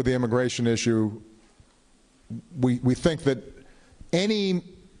deal with the immigration issue, we think that any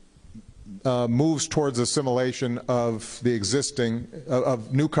moves towards assimilation of the existing,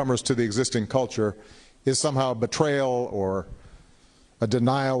 of newcomers to the existing culture is somehow betrayal or a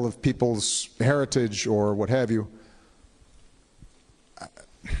denial of people's heritage or what have you. I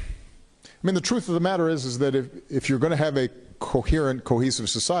mean, the truth of the matter is that if you're going to have a coherent, cohesive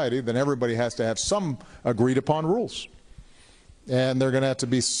society, then everybody has to have some agreed upon rules. And there are going to have to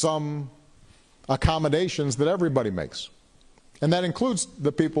be some accommodations that everybody makes. And that includes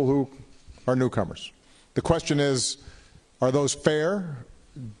the people who are newcomers. The question is, are those fair?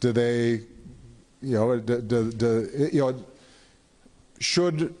 Do they,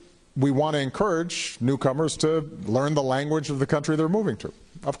 should we want to encourage newcomers to learn the language of the country they're moving to?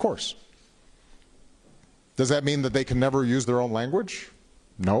 Of course. Does that mean that they can never use their own language?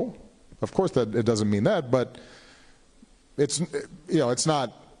 No. Of course that it doesn't mean that, but it's, it's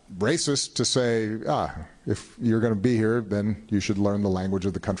not racist to say, if you're going to be here, then you should learn the language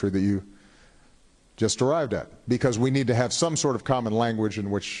of the country that you just arrived at, because we need to have some sort of common language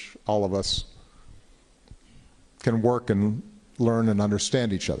in which all of us can work and learn and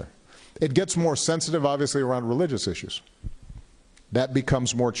understand each other. It gets more sensitive, obviously, around religious issues. That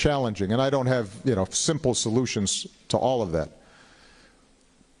becomes more challenging, and I don't have, simple solutions to all of that.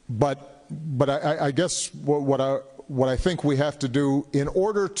 But I guess what I think we have to do in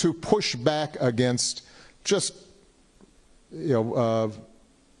order to push back against just,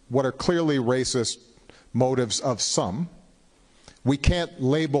 what are clearly racist motives of some, we can't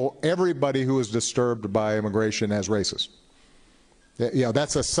label everybody who is disturbed by immigration as racist.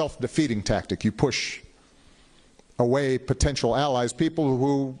 That's a self-defeating tactic. You push away potential allies, people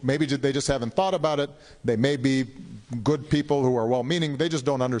who maybe they just haven't thought about it. They may be good people who are well-meaning. They just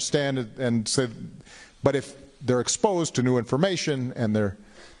don't understand it. And say, but if they're exposed to new information and they're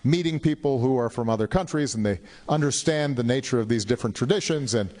meeting people who are from other countries and they understand the nature of these different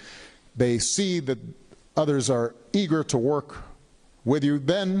traditions and they see that others are eager to work with you,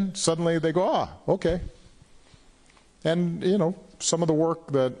 then suddenly they go, okay. And, some of the work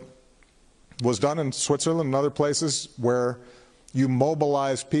that was done in Switzerland and other places where you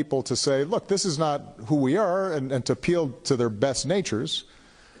mobilize people to say, look, this is not who we are, and to appeal to their best natures,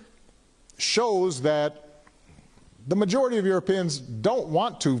 shows that the majority of Europeans don't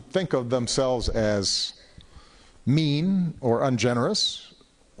want to think of themselves as mean or ungenerous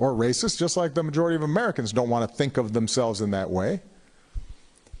or racist, just like the majority of Americans don't want to think of themselves in that way.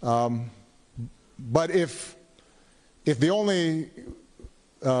 But if the only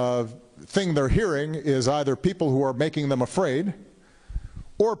thing they're hearing is either people who are making them afraid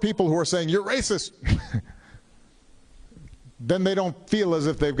or people who are saying, you're racist, then they don't feel as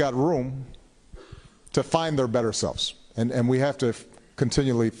if they've got room to find their better selves. And we have to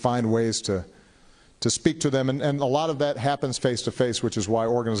continually find ways to speak to them. And a lot of that happens face-to-face, which is why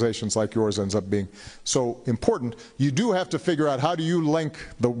organizations like yours ends up being so important. You do have to figure out how do you link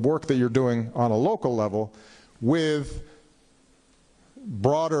the work that you're doing on a local level with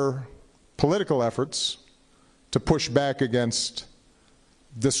broader political efforts to push back against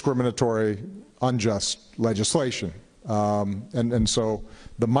discriminatory, unjust legislation. And so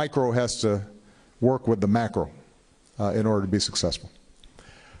the micro has to work with the macro in order to be successful.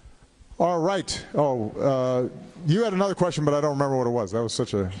 All right. You had another question, but I don't remember what it was. That was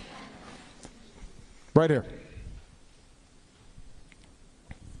such a... Right here.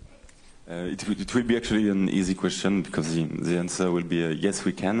 It will be actually an easy question because the answer will be yes,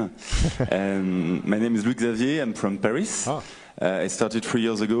 we can. My name is Louis Xavier. I'm from Paris. Ah. I started 3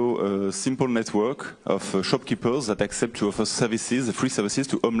 years ago a simple network of shopkeepers that accept to offer services, free services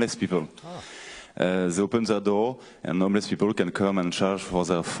to homeless people. Ah. They open their door and homeless people can come and charge for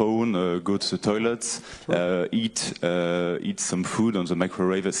their phone, go to the toilets, eat some food on the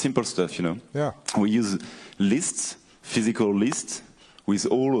microwave, simple stuff, you know. Yeah. We use lists, physical lists, with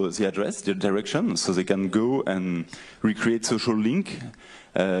all the address, the direction, so they can go and recreate social link.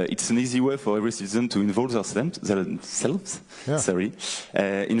 It's an easy way for every citizen to involve themselves. Yeah. Sorry.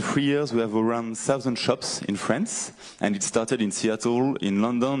 In 3 years, we have around 1,000 shops in France, and it started in Seattle, in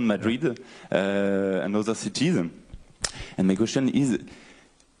London, Madrid, and other cities. And my question is,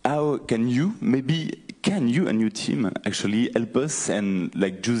 how can you, can you and your team actually help us and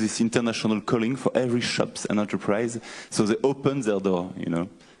like do this international calling for every shops and enterprise so they open their door, you know?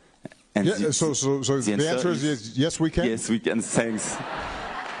 And yeah, so the answer is yes, we can? Yes, we can. Thanks.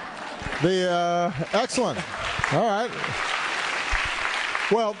 Excellent. All right.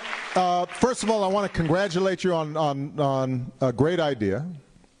 Well, first of all, I want to congratulate you on a great idea.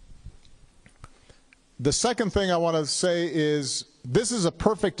 The second thing I want to say is this is a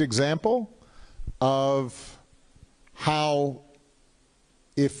perfect example of how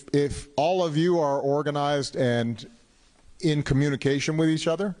if all of you are organized and in communication with each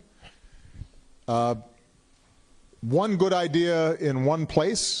other, one good idea in one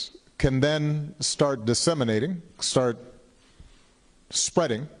place can then start disseminating, start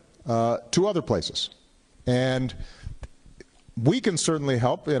spreading to other places. And we can certainly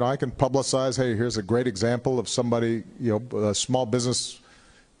help. You know, I can publicize, hey, here's a great example of somebody, you know, a small business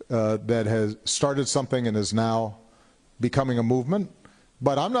that has started something and is now becoming a movement.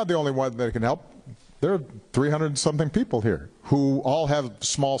 But I'm not the only one that can help. There are 300-something people here who all have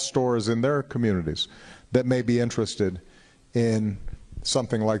small stores in their communities that may be interested in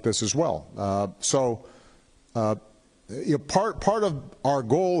something like this as well. You know, part of our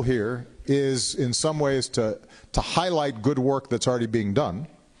goal here is in some ways to highlight good work that's already being done,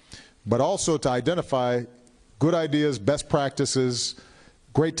 but also to identify good ideas, best practices,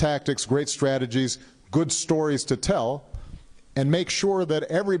 great tactics, great strategies, good stories to tell, and make sure that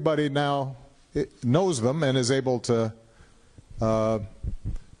everybody now knows them and is able to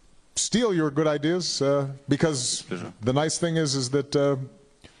steal your good ideas, because the nice thing is that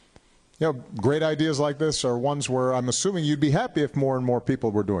you know, great ideas like this are ones where I'm assuming you'd be happy if more and more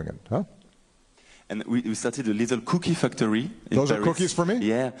people were doing it, huh? And we started a little cookie factory in Those Paris. are cookies for me?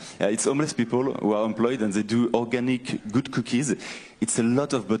 Yeah, it's homeless people who are employed and they do organic, good cookies. It's a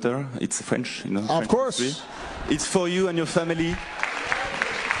lot of butter. It's French, you know. Of course. History. It's for you and your family.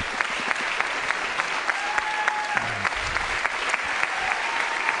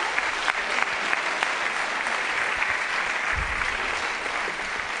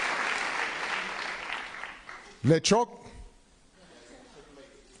 Le choc?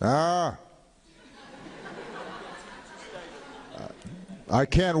 Ah. I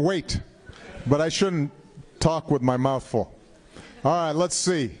can't wait, but I shouldn't talk with my mouth full. All right, let's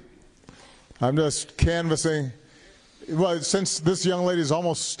see. I'm just canvassing. Well, since this young lady is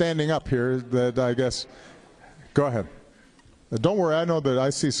almost standing up here, that I guess, go ahead. Don't worry, I know that I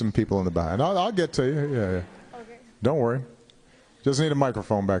see some people in the back. And I'll get to you. Yeah. Okay. Don't worry. Just need a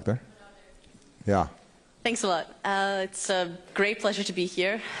microphone back there. Yeah. Thanks a lot. It's a great pleasure to be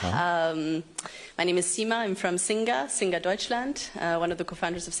here. My name is Sima. I'm from Singa Deutschland, one of the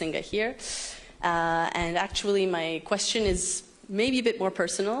co-founders of Singa here. And actually, my question is maybe a bit more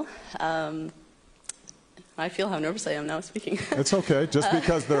personal. I feel how nervous I am now speaking. It's okay, just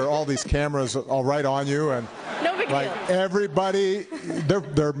because there are all these cameras all right on you, and no big like deal. Everybody, there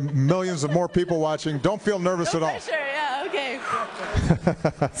are millions of more people watching. Don't feel nervous at all. Sure, yeah, okay.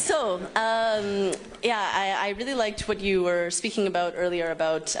 So, yeah, I really liked what you were speaking about earlier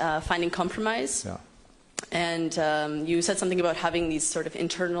about finding compromise. Yeah. And you said something about having these sort of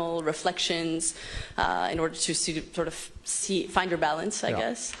internal reflections in order to sort of find your balance, I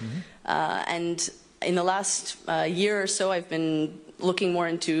guess. Mm-hmm. And in the last year or so, I've been looking more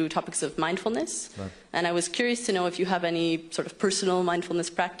into topics of mindfulness. Right. And I was curious to know if you have any sort of personal mindfulness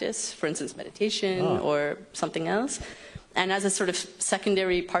practice, for instance, meditation or something else. And as a sort of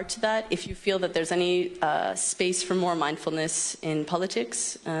secondary part to that, if you feel that there's any space for more mindfulness in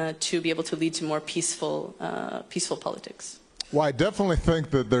politics to be able to lead to more peaceful politics. Well, I definitely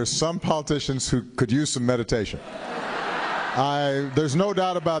think that there's some politicians who could use some meditation. There's no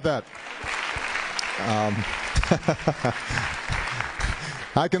doubt about that.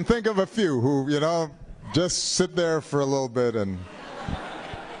 I can think of a few who, you know, just sit there for a little bit and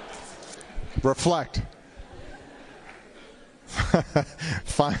reflect.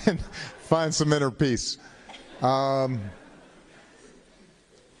 Find some inner peace. No,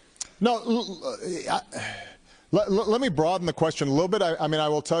 let me broaden the question a little bit. I mean, I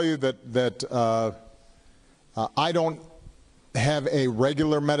will tell you that I don't have a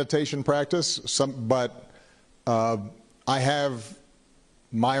regular meditation practice, but I have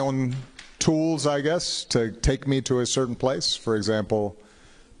my own tools, I guess, to take me to a certain place. For example,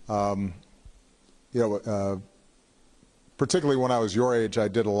 particularly when I was your age, I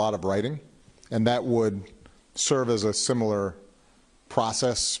did a lot of writing, and that would serve as a similar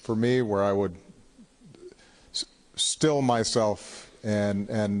process for me, where I would still myself,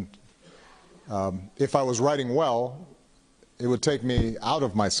 and if I was writing well, it would take me out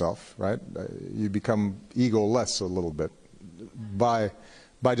of myself, right? You become ego-less a little bit by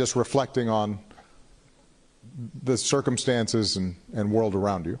just reflecting on the circumstances and world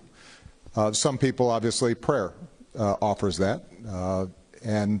around you. Some people, obviously, prayer offers that,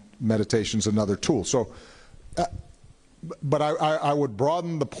 and meditation's another tool. So, but I would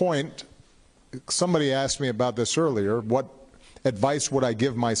broaden the point. Somebody asked me about this earlier. What advice would I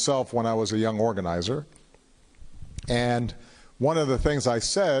give myself when I was a young organizer? And one of the things I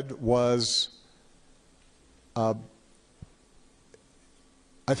said was, I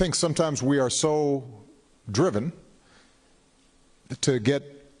think sometimes we are so driven to get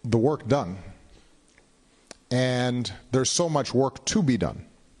the work done, and there's so much work to be done.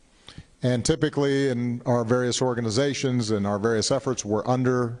 And typically in our various organizations and our various efforts, we're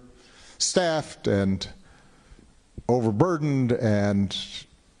understaffed and overburdened and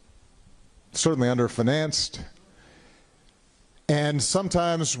certainly underfinanced. And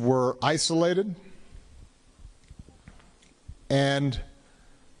sometimes we're isolated, and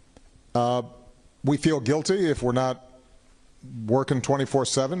we feel guilty if we're not working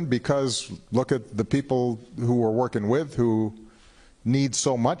 24/7, because look at the people who we're working with who need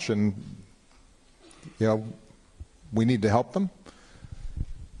so much, and we need to help them.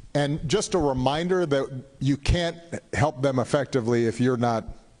 And just a reminder that you can't help them effectively if you're not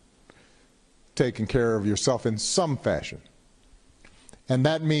taking care of yourself in some fashion. And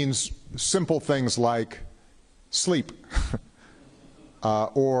that means simple things like sleep,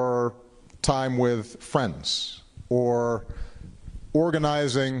 or time with friends, or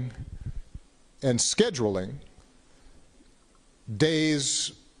organizing and scheduling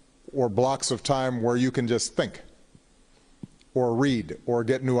days or blocks of time where you can just think, or read, or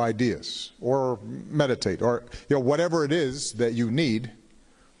get new ideas, or meditate, or whatever it is that you need.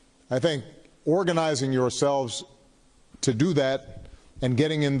 I think organizing yourselves to do that and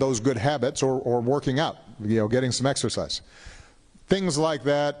getting in those good habits, or working out, getting some exercise, things like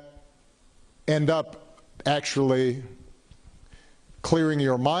that end up actually clearing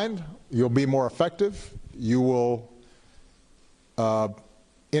your mind. You'll be more effective. You will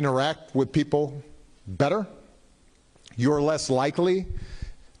interact with people better. You're less likely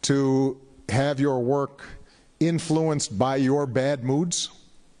to have your work influenced by your bad moods.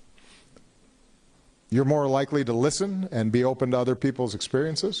 You're more likely to listen and be open to other people's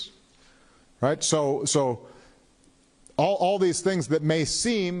experiences, right? So all these things that may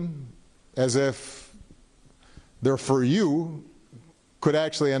seem as if they're for you could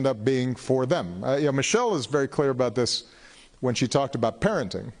actually end up being for them. Michelle is very clear about this when she talked about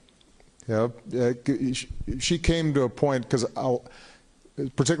parenting. She came to a point, because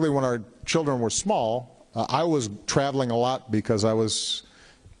particularly when our children were small, I was traveling a lot because I was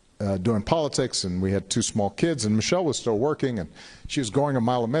doing politics, and we had 2 small kids, and Michelle was still working, and she was going a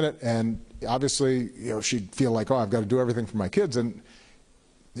mile a minute, and obviously, she'd feel like, oh, I've got to do everything for my kids. And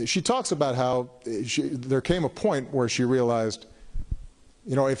she talks about how there came a point where she realized,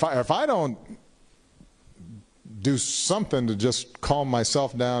 if I don't do something to just calm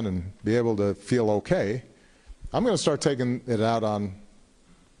myself down and be able to feel okay, I'm going to start taking it out on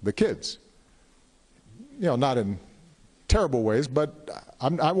the kids. Not in terrible ways, but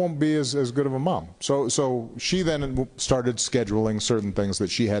I won't be as good of a mom. So she then started scheduling certain things that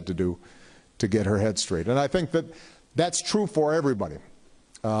she had to do to get her head straight. And I think that that's true for everybody.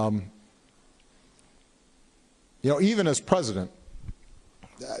 Even as president,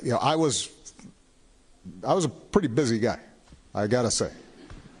 I was a pretty busy guy, I gotta say.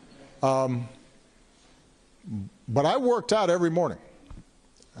 But I worked out every morning.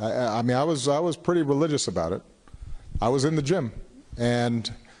 I mean, I was pretty religious about it. I was in the gym,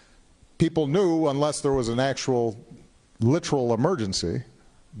 and people knew, unless there was an actual literal emergency,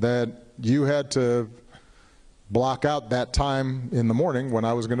 that you had to block out that time in the morning when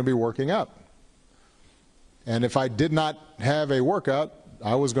I was going to be working out. And if I did not have a workout,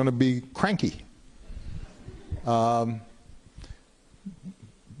 I was going to be cranky. But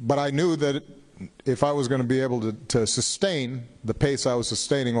I knew that if I was going to be able to sustain the pace I was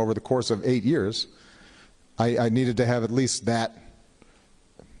sustaining over the course of 8 years, I needed to have at least that.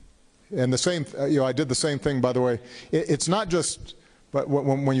 And the same, I did the same thing, by the way. It's not just, but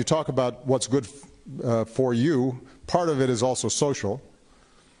when you talk about what's good for you, part of it is also social.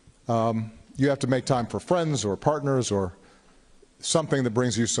 You have to make time for friends or partners or something that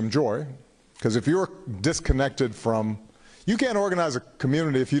brings you some joy. Because if you're disconnected from, you can't organize a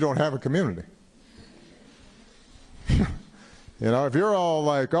community if you don't have a community. If you're all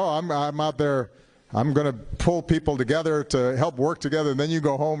like, oh, I'm out there, I'm going to pull people together to help work together, and then you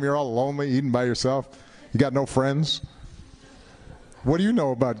go home, you're all lonely, eating by yourself, you got no friends. What do you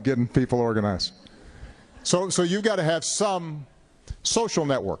know about getting people organized? So you've got to have some social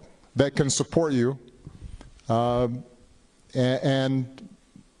network that can support you, so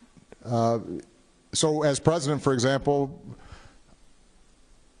as president, for example,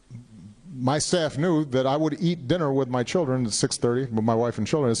 my staff knew that I would eat dinner with my children at 6:30, with my wife and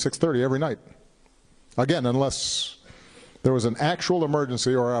children at 6:30 every night. Again, unless there was an actual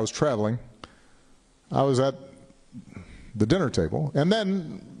emergency or I was traveling, I was at the dinner table. And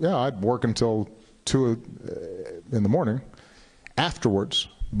then, I'd work until 2 in the morning afterwards.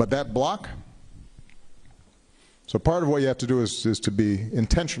 But that block, so part of what you have to do is to be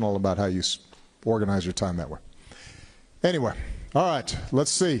intentional about how you organize your time that way. Anyway, all right,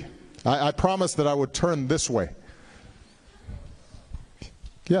 let's see. I promised that I would turn this way.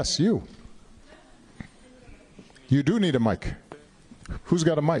 Yes, you. You do need a mic. Who's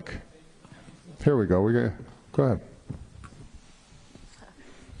got a mic? Here we go. Go ahead.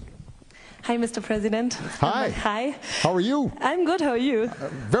 Hi, Mr. President. Hi. Hi. How are you? I'm good. How are you?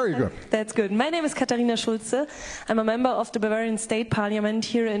 Very good. That's good. My name is Katharina Schulze. I'm a member of the Bavarian State Parliament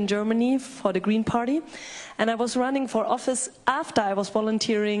here in Germany for the Green Party. And I was running for office after I was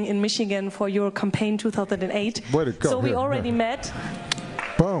volunteering in Michigan for your campaign 2008. Way to go. So we already met.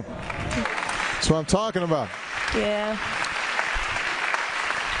 Boom. That's what I'm talking about. Yeah.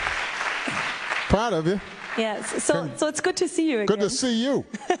 Proud of you. Yes. So it's good to see you again. Good to see you.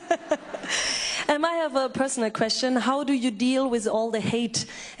 And I have a personal question. How do you deal with all the hate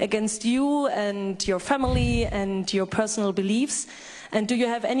against you and your family and your personal beliefs? And do you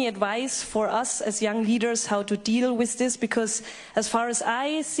have any advice for us as young leaders how to deal with this? Because as far as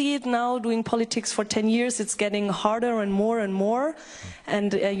I see it now, doing politics for 10 years, it's getting harder and more and more.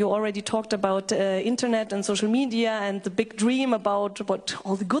 And you already talked about internet and social media and the big dream about what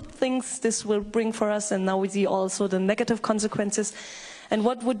all the good things this will bring for us. And now we see also the negative consequences. And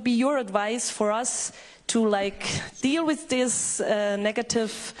what would be your advice for us to deal with this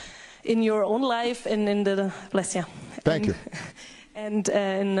negative in your own life and in the, bless you. Thank you. And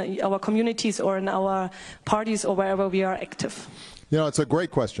in our communities or in our parties or wherever we are active? It's a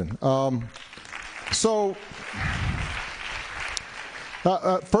great question.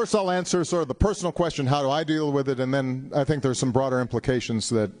 First I'll answer sort of the personal question, how do I deal with it, and then I think there's some broader implications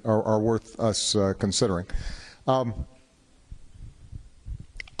that are worth us considering.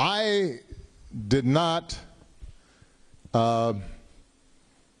 I did not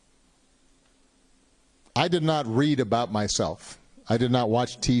read about myself. I did not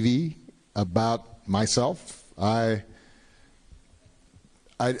watch TV about myself.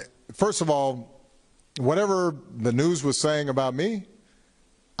 First of all, whatever the news was saying about me,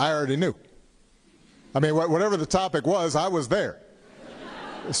 I already knew. I mean, whatever the topic was, I was there.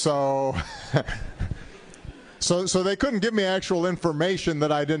 So they couldn't give me actual information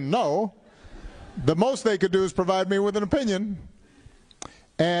that I didn't know. The most they could do is provide me with an opinion.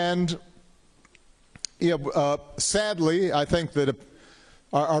 And sadly, I think that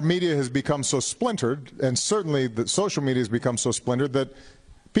our media has become so splintered, and certainly the social media has become so splintered, that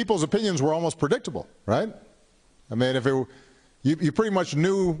people's opinions were almost predictable, right? I mean, you pretty much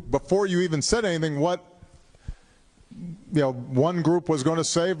knew before you even said anything what one group was going to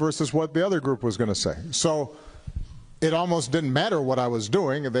say versus what the other group was going to say. So it almost didn't matter what I was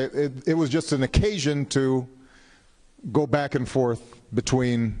doing. It was just an occasion to go back and forth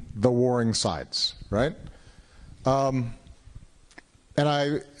between the warring sides, right? And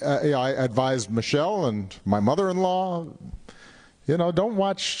I advised Michelle and my mother-in-law, don't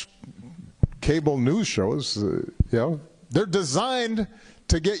watch cable news shows. They're designed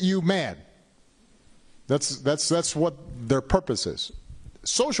to get you mad. That's what their purpose is.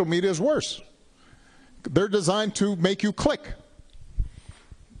 Social media is worse. They're designed to make you click.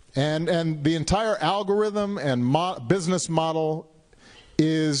 And the entire algorithm and business model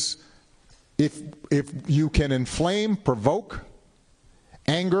is if you can inflame, provoke,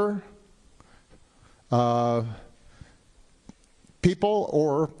 anger people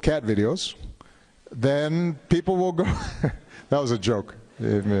or cat videos, then people will go. That was a joke.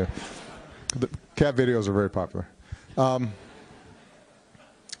 The cat videos are very popular.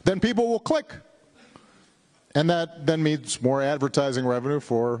 Then people will click. And that then means more advertising revenue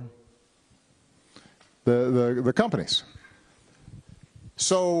for the companies.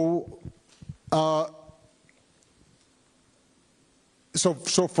 So,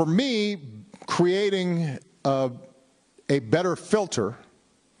 so for me, creating a better filter,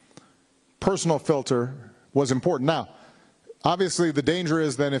 personal filter, was important. Now, obviously, the danger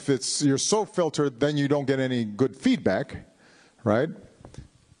is then if you're so filtered, then you don't get any good feedback, right?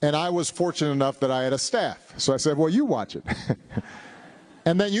 And I was fortunate enough that I had a staff. So I said, well, you watch it.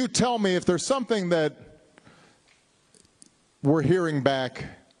 And then you tell me if there's something that we're hearing back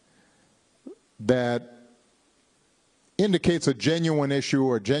that indicates a genuine issue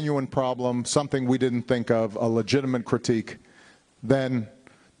or a genuine problem, something we didn't think of, a legitimate critique, then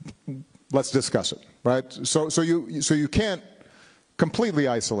let's discuss it, right? So you can't completely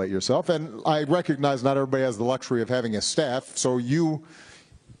isolate yourself. And I recognize not everybody has the luxury of having a staff, so you,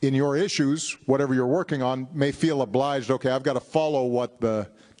 in your issues, whatever you're working on, may feel obliged, okay, I've got to follow what the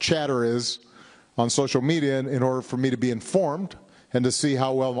chatter is on social media in order for me to be informed and to see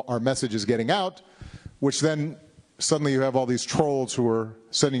how well our message is getting out, which then suddenly you have all these trolls who are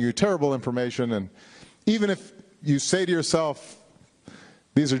sending you terrible information. And even if you say to yourself,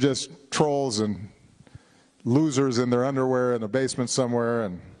 these are just trolls and losers in their underwear in a basement somewhere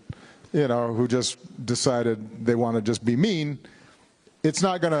and, you know, who just decided they want to just be mean, it's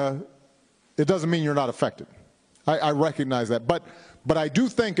not going to, it doesn't mean you're not affected. I recognize that. But I do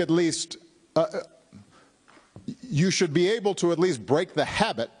think at least you should be able to at least break the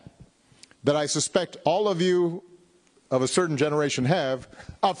habit that I suspect all of you of a certain generation have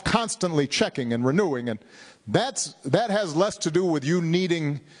of constantly checking and renewing. And that has less to do with you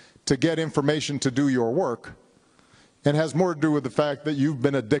needing to get information to do your work and has more to do with the fact that you've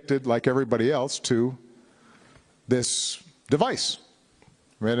been addicted, like everybody else, to this device.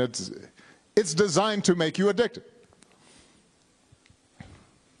 I mean, it's designed to make you addicted.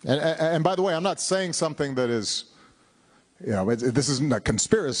 And by the way, I'm not saying something that is, you know, this isn't a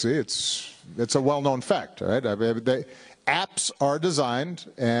conspiracy. It's a well-known fact, right? I mean, apps are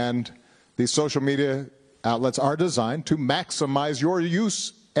designed, and these social media outlets are designed to maximize your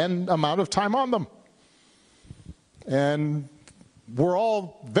use and amount of time on them. And we're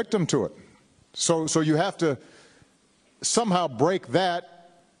all victim to it. So you have to somehow break that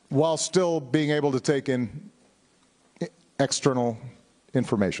while still being able to take in external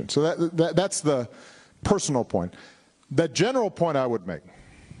information. So that's the personal point. The general point I would make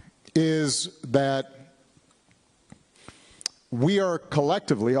is that we are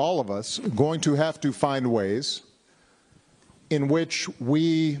collectively, all of us, going to have to find ways in which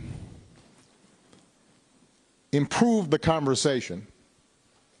we improve the conversation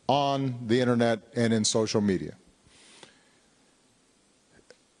on the internet and in social media.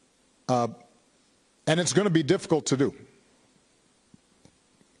 And it's going to be difficult to do.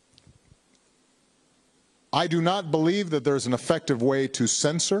 I do not believe that there's an effective way to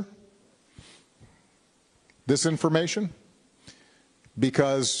censor this information,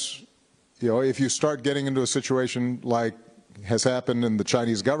 because, you know, if you start getting into a situation like has happened in the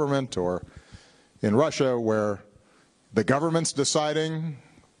Chinese government or in Russia, where the government's deciding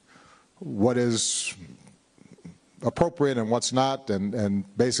what is appropriate and what's not, and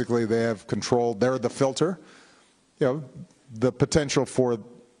basically they have control, they're the filter, you know, the potential for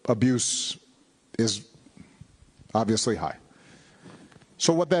abuse is obviously high.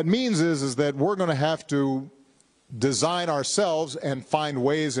 So what that means is that we're going to have to design ourselves and find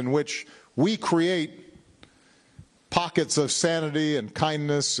ways in which we create pockets of sanity and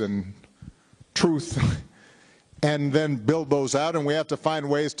kindness and truth and then build those out, and we have to find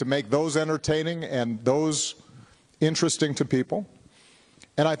ways to make those entertaining and those interesting to people.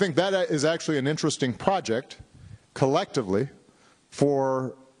 And I think that is actually an interesting project collectively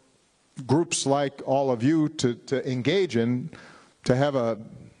for groups like all of you to engage in, to have a,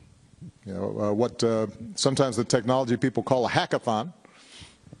 you know, what sometimes the technology people call a hackathon,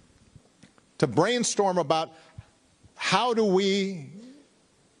 to brainstorm about how do we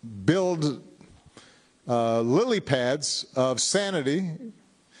build lily pads of sanity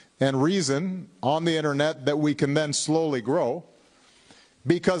and reason on the internet that we can then slowly grow.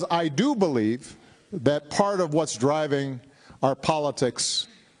 Because I do believe that part of what's driving our politics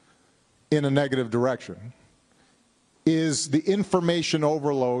in a negative direction is the information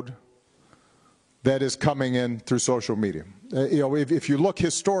overload that is coming in through social media. You know, if you look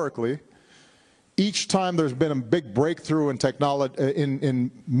historically, each time there's been a big breakthrough in technology,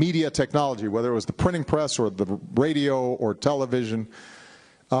 in media technology, whether it was the printing press or the radio or television,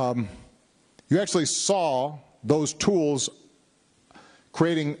 you actually saw those tools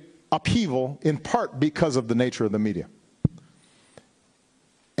creating upheaval in part because of the nature of the media.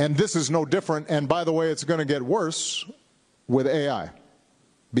 And this is no different, and by the way, it's going to get worse with AI,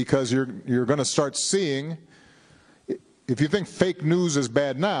 because you're going to start seeing, if you think fake news is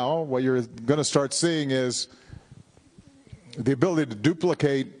bad now, what you're going to start seeing is the ability to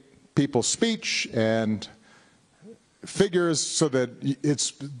duplicate people's speech and figures so that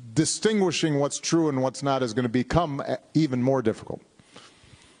it's distinguishing what's true and what's not is going to become even more difficult.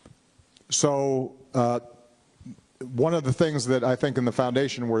 So one of the things that I think in the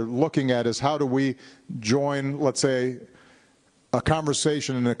foundation we're looking at is how do we join, let's say, a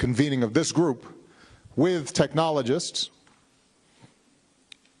conversation and a convening of this group with technologists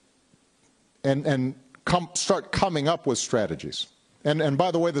and start coming up with strategies. And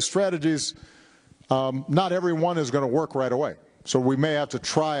by the way, the strategies, not everyone is going to work right away. So we may have to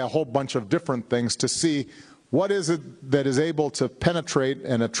try a whole bunch of different things to see what is it that is able to penetrate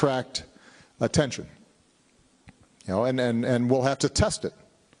and attract attention. You know, and we'll have to test it.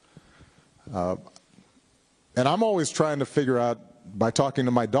 And I'm always trying to figure out, by talking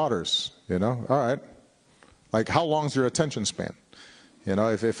to my daughters, you know, all right, like how long's your attention span? You know,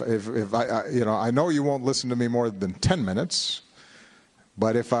 if I you know, I know you won't listen to me more than 10 minutes,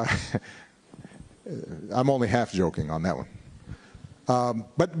 but if I'm only half joking on that one.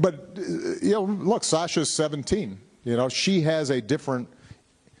 But you know, look, Sasha's 17. You know, she has a different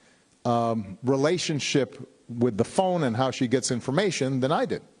relationship with the phone and how she gets information than I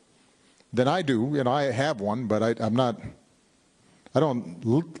do. You know, I have one, but I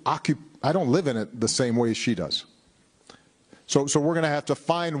don't live in it the same way she does. So we're going to have to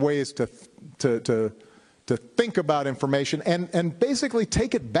find ways to think about information and basically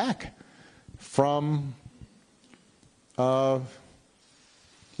take it back from you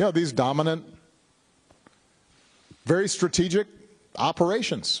know, these dominant, very strategic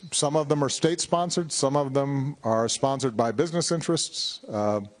operations. Some of them are state-sponsored, some of them are sponsored by business interests.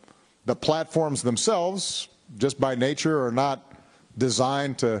 The platforms themselves, just by nature, are not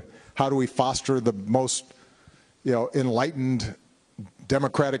designed to how do we foster the most, you know, enlightened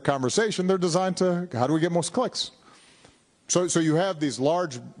democratic conversation. They're designed to how do we get most clicks. So you have these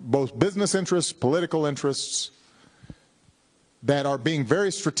large, both business interests, political interests, that are being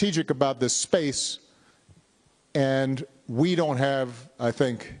very strategic about this space, and we don't have, I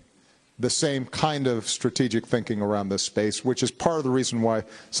think, the same kind of strategic thinking around this space, which is part of the reason why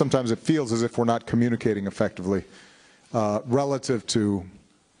sometimes it feels as if we're not communicating effectively relative to,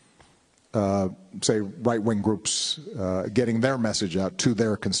 say, right-wing groups getting their message out to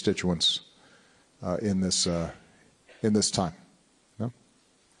their constituents in this time. No?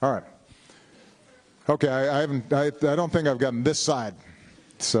 All right. Okay, I don't think I've gotten this side,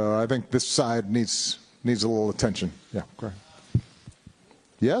 so I think this side needs a little attention. Yeah, go ahead.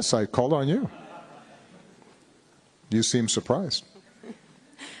 Yes, I called on you. You seem surprised.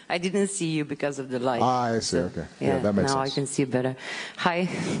 I didn't see you because of the light. I see, okay. Yeah, that makes sense. Now I can see better. Hi.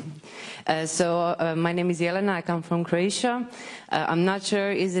 My name is Jelena, I come from Croatia. I'm not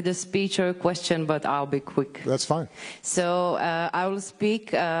sure is it a speech or a question, but I'll be quick. That's fine. So I will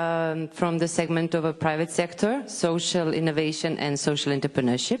speak from the segment of a private sector, social innovation and social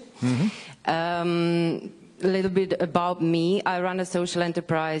entrepreneurship. Mm-hmm. A little bit about me. I run a social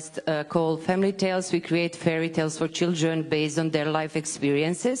enterprise called Family Tales. We create fairy tales for children based on their life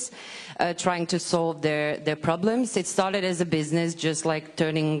experiences, trying to solve their problems. It started as a business, just like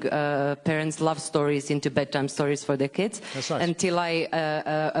turning parents' love stories into bedtime stories for their kids. That's nice. Until I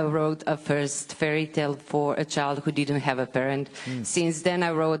wrote a first fairy tale for a child who didn't have a parent. Since then, I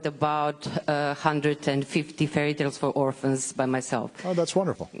wrote about 150 fairy tales for orphans by myself. Oh, that's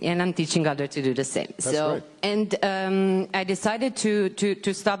wonderful. And I'm teaching others to do the same. That's great. And I decided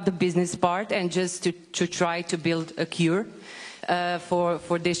to stop the business part and just to try to build a cure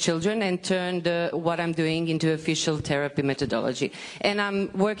for these children and turn what I'm doing into official therapy methodology. And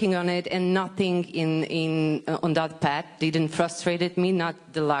I'm working on it, and nothing on that path didn't frustrate me, not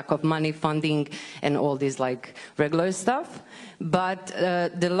the lack of money, funding, and all this like regular stuff, but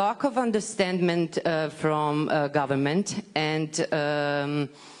the lack of understanding from government and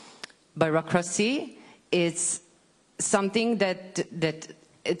bureaucracy. It's something that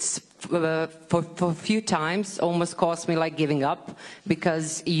it's for a few times almost cost me like giving up,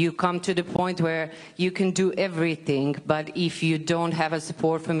 because you come to the point where you can do everything, but if you don't have a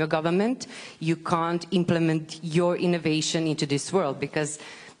support from your government, you can't implement your innovation into this world, because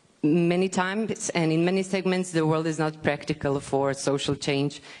many times and in many segments the world is not practical for social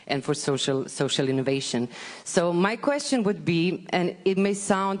change and for social innovation. So my question would be, and it may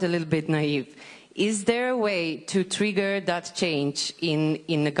sound a little bit naive, is there a way to trigger that change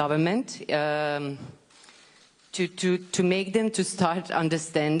in the government, to make them to start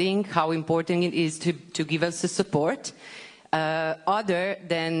understanding how important it is to give us the support, other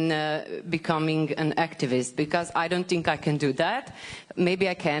than becoming an activist? Because I don't think I can do that. Maybe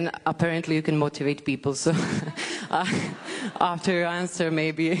I can. Apparently you can motivate people, so after your answer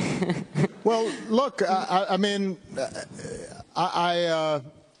maybe. Well, look, I mean,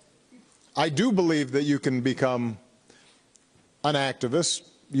 I do believe that you can become an activist.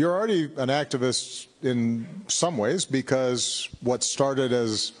 You're already an activist in some ways, because what started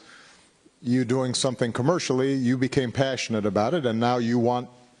as you doing something commercially, you became passionate about it, and now you want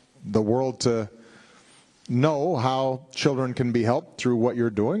the world to know how children can be helped through what you're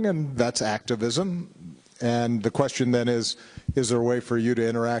doing, and that's activism. And the question then is there a way for you to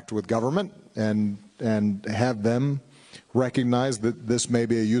interact with government and have them recognize that this may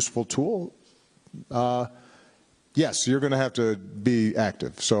be a useful tool? Yes, you're going to have to be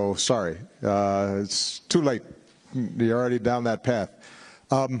active. So sorry, it's too late. You're already down that path.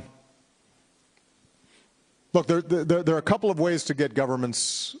 Look, there are a couple of ways to get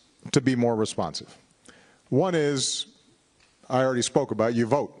governments to be more responsive. One is, I already spoke about, you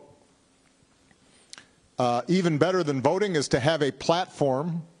vote. Even better than voting is to have a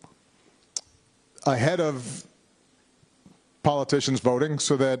platform ahead of politicians voting,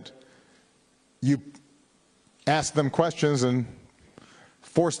 so that you ask them questions and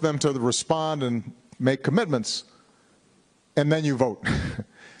force them to respond and make commitments, and then you vote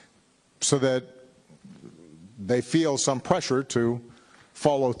so that they feel some pressure to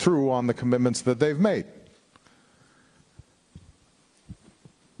follow through on the commitments that they've made.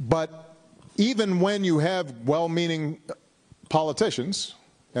 But even when you have well-meaning politicians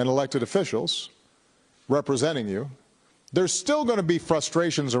and elected officials representing you, there's still going to be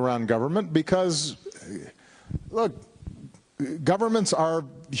frustrations around government, because, look, governments are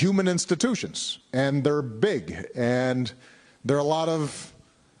human institutions, and they're big, and there are a lot of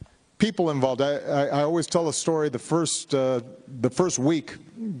people involved. I always tell a story. The first week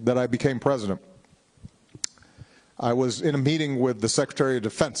that I became president, I was in a meeting with the Secretary of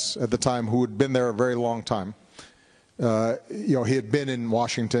Defense at the time, who had been there a very long time. You know, he had been in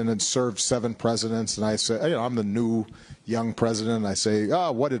Washington and served 7 presidents, and I said, you know, I'm the new young president, and I say,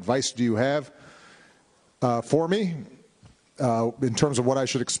 what advice do you have for me in terms of what I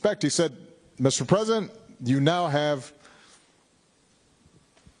should expect? He said, Mr. President, you now have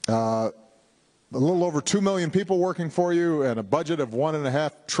a little over 2 million people working for you and a budget of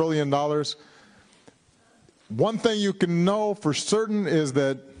 $1.5 trillion. One thing you can know for certain is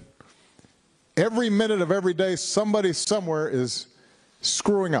that every minute of every day, somebody somewhere is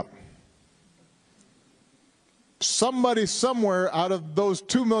screwing up. Somebody somewhere out of those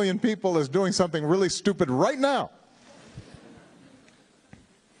 2 million people is doing something really stupid right now.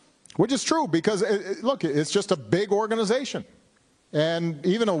 Which is true, because, look, it's just a big organization. And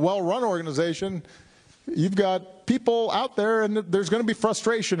even a well-run organization, you've got people out there, and there's going to be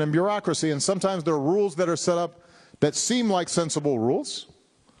frustration and bureaucracy, and sometimes there are rules that are set up that seem like sensible rules.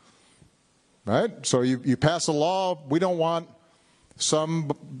 Right? So you pass a law. We don't want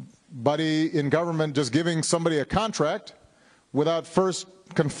somebody in government just giving somebody a contract without first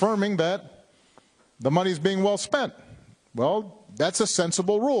confirming that the money's being well spent. Well, that's a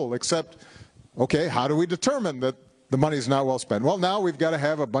sensible rule, except, okay, how do we determine that the money's not well spent? Well, now we've got to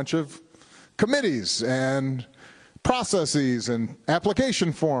have a bunch of committees and processes and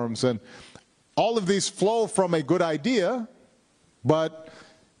application forms, and all of these flow from a good idea, but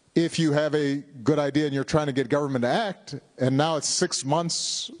if you have a good idea and you're trying to get government to act, and now it's 6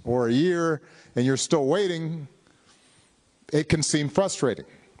 months or a year and you're still waiting, it can seem frustrating.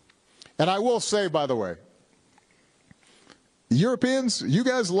 And I will say, by the way, Europeans, you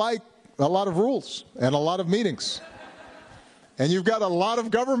guys like a lot of rules and a lot of meetings. And you've got a lot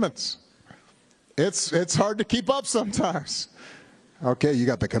of governments. It's hard to keep up sometimes. Okay, you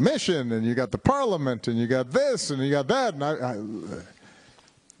got the commission, and you got the parliament, and you got this, and you got that. And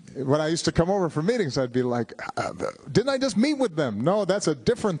when I used to come over for meetings, I'd be like, didn't I just meet with them? No, that's a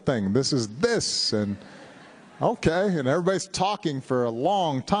different thing. This is this. And okay, and everybody's talking for a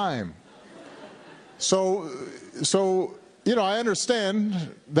long time. So you know, I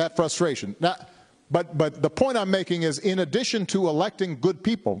understand that frustration. Now, but the point I'm making is, in addition to electing good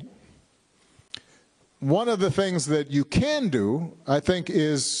people, one of the things that you can do, I think,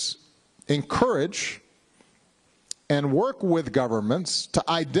 is encourage and work with governments to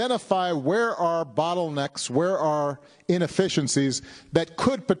identify where are bottlenecks, where are inefficiencies that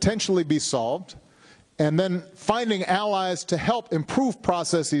could potentially be solved, and then finding allies to help improve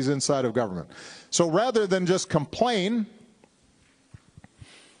processes inside of government. So rather than just complain,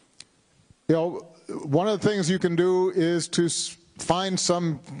 you know, one of the things you can do is to find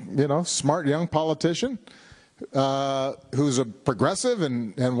some, you know, smart young politician who's a progressive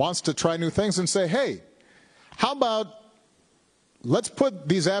and wants to try new things, and say, hey, how about let's put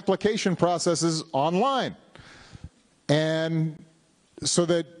these application processes online, and so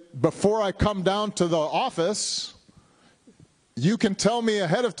that before I come down to the office, you can tell me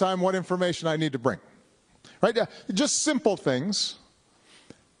ahead of time what information I need to bring. Right? Just simple things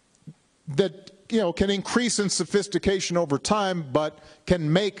that, you know, can increase in sophistication over time, but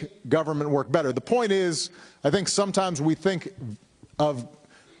can make government work better. The point is, I think sometimes we think of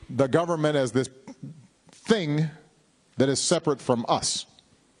the government as this thing that is separate from us.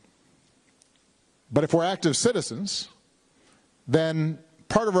 But if we're active citizens, then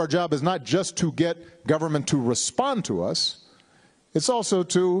part of our job is not just to get government to respond to us, it's also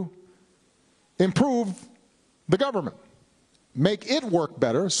to improve the government. Make it work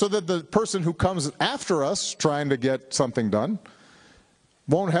better so that the person who comes after us trying to get something done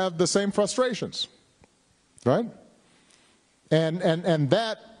won't have the same frustrations, right? And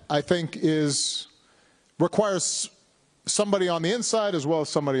that, I think, requires somebody on the inside as well as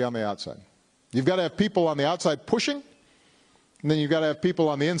somebody on the outside. You've got to have people on the outside pushing, and then you've got to have people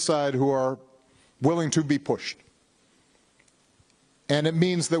on the inside who are willing to be pushed. And it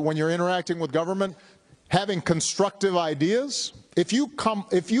means that when you're interacting with government, having constructive ideas, if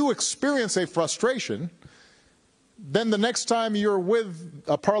you experience a frustration, then the next time you're with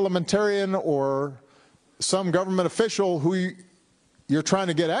a parliamentarian or some government official who you're trying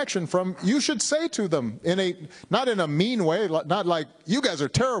to get action from, you should say to them, not in a mean way, not like, you guys are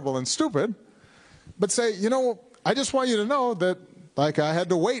terrible and stupid, but say, you know, I just want you to know that, like, I had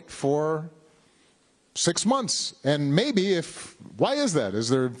to wait for 6 months, and maybe why is that? Is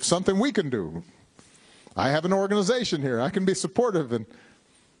there something we can do? I have an organization here. I can be supportive and,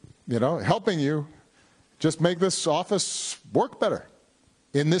 you know, helping you just make this office work better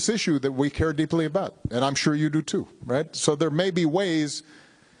in this issue that we care deeply about. And I'm sure you do too, right? So there may be ways,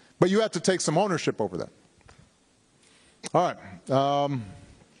 but you have to take some ownership over that. All right.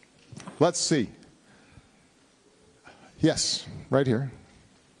 Let's see. Yes, right here.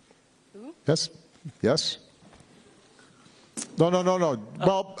 Yes? Yes? No.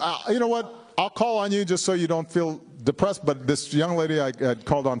 Well, you know what? I'll call on you just so you don't feel depressed, but this young lady I had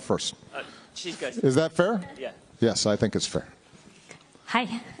called on first. She's good. Is that fair? Yeah. Yes, I think it's fair. Hi.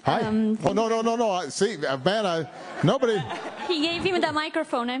 Hi. Oh, no. See, man, nobody. He gave him the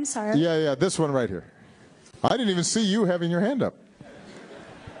microphone, I'm sorry. Yeah, this one right here. I didn't even see you having your hand up.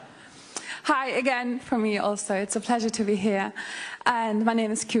 Hi again from me also. It's a pleasure to be here. And my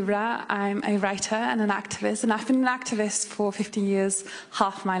name is Kubra. I'm a writer and an activist. And I've been an activist for 15 years,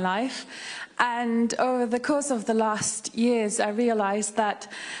 half my life. And over the course of the last years, I realized that,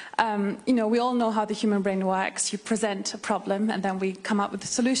 you know, we all know how the human brain works. You present a problem and then we come up with the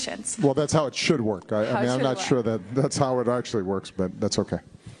solutions. Well, that's how it should work. I mean, I'm not sure that's how it actually works, but that's okay.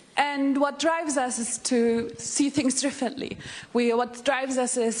 And what drives us is to see things differently. What drives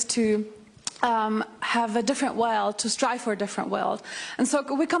us is to have a different world, to strive for a different world. And so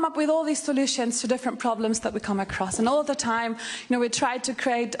we come up with all these solutions to different problems that we come across. And all the time, you know, we try to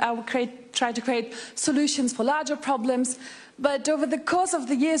create solutions for larger problems. But over the course of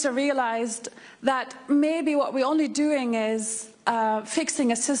the years, I realized that maybe what we're only doing is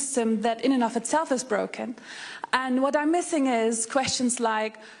fixing a system that in and of itself is broken. And what I'm missing is questions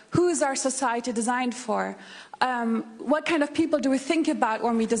like, who is our society designed for? What kind of people do we think about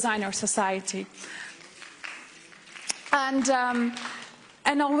when we design our society? And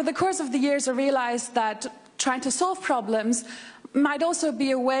over the course of the years, I realized that trying to solve problems might also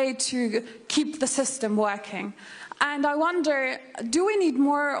be a way to keep the system working. And I wonder, do we need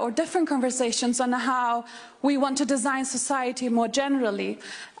more or different conversations on how we want to design society more generally?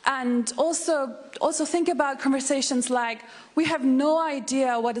 And also think about conversations like, We have no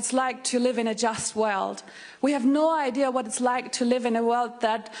idea what it's like to live in a just world. We have no idea what it's like to live in a world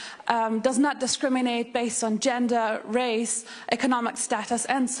that does not discriminate based on gender, race, economic status,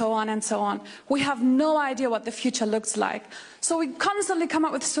 and so on and so on. We have no idea what the future looks like. So we constantly come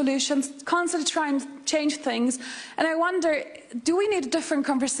up with solutions, constantly try and change things. And I wonder, do we need a different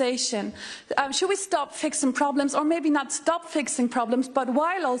conversation? Should we stop fixing problems, or maybe not stop fixing problems, but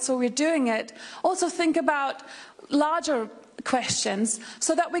while also we're doing it, also think about larger questions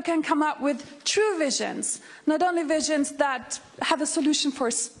so that we can come up with true visions, not only visions that have a solution for,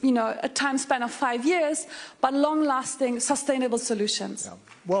 you know, a time span of 5 years, but long-lasting, sustainable solutions. Yeah.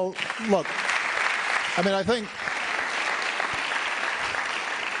 Well, look, I mean, I think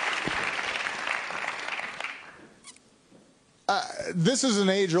this is an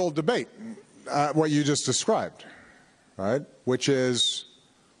age-old debate, what you just described, right? Which is,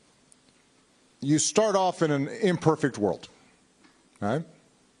 you start off in an imperfect world, right?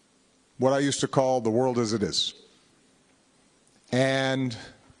 What I used to call the world as it is. And,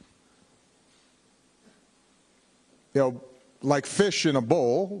 you know, like fish in a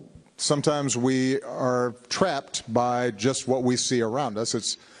bowl, sometimes we are trapped by just what we see around us.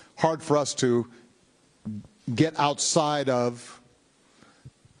 It's hard for us to get outside of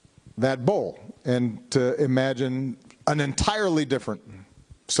that bowl and to imagine an entirely different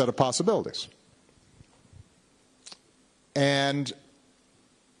set of possibilities. And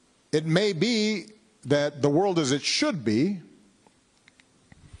it may be that the world as it should be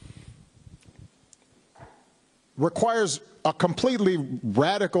requires a completely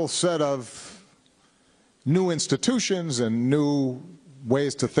radical set of new institutions and new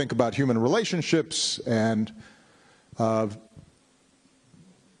ways to think about human relationships and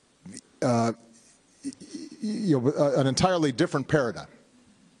you know, an entirely different paradigm,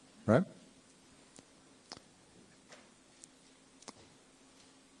 right?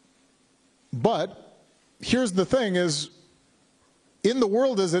 But here's the thing is, in the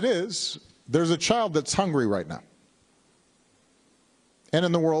world as it is, there's a child that's hungry right now. And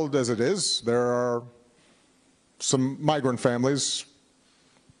in the world as it is, there are some migrant families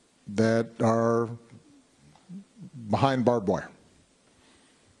that are behind barbed wire.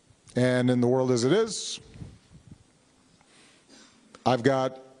 And in the world as it is, I've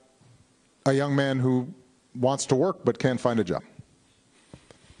got a young man who wants to work but can't find a job.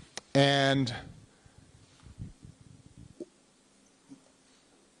 And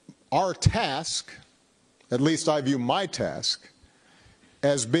our task, at least I view my task,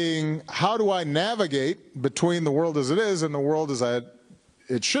 as being, how do I navigate between the world as it is and the world as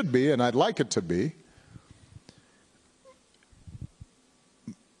it should be, and I'd like it to be.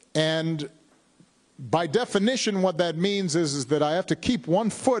 And by definition, what that means is that I have to keep one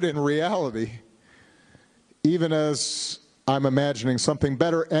foot in reality, even as I'm imagining something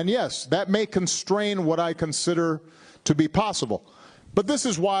better. And yes, that may constrain what I consider to be possible. But this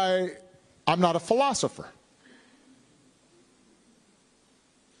is why I'm not a philosopher.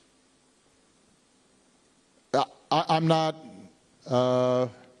 I'm not a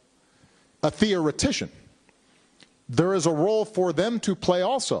theoretician. There is a role for them to play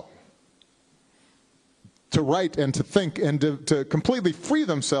also, to write and to think and to completely free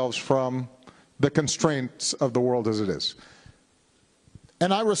themselves from the constraints of the world as it is.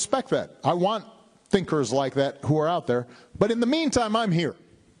 And I respect that. I want thinkers like that who are out there. But in the meantime, I'm here,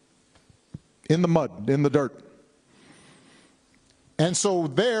 in the mud, in the dirt. And so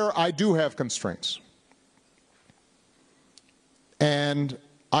there I do have constraints. And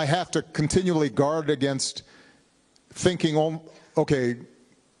I have to continually guard against thinking, okay,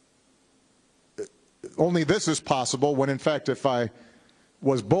 only this is possible, when in fact if I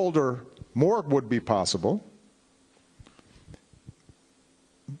was bolder, more would be possible.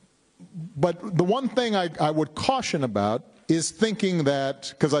 But the one thing I would caution about is thinking that,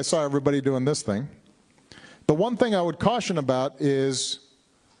 because I saw everybody doing this thing, the one thing I would caution about is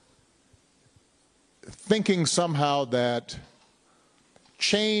thinking somehow that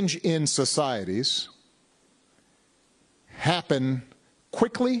change in societies happen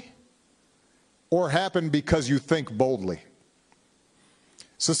quickly or happen because you think boldly.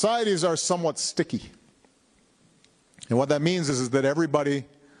 Societies are somewhat sticky. And what that means is that everybody,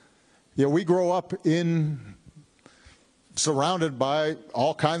 you know, we grow up surrounded by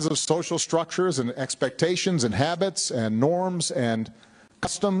all kinds of social structures and expectations and habits and norms and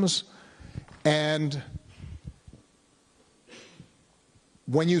customs. And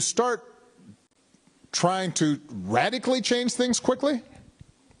when you start trying to radically change things quickly,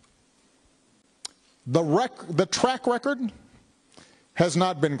 the track record has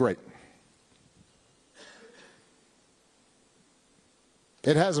not been great.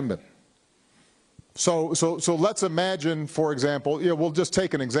 It hasn't been. So let's imagine, for example, we'll just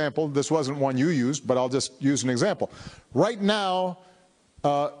take an example. This wasn't one you used, but I'll just use an example. Right now,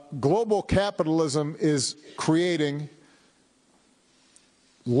 global capitalism is creating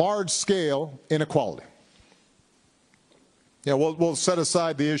large-scale inequality. We'll set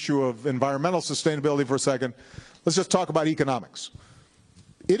aside the issue of environmental sustainability for a second. Let's just talk about economics.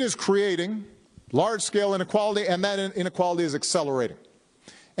 It is creating large-scale inequality, and that inequality is accelerating.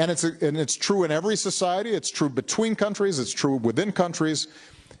 And it's true in every society. It's true between countries. It's true within countries.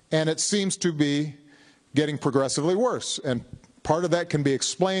 And it seems to be getting progressively worse. And part of that can be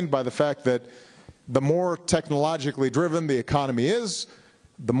explained by the fact that the more technologically driven the economy is,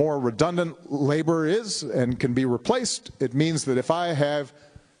 the more redundant labor is and can be replaced. It means that if I have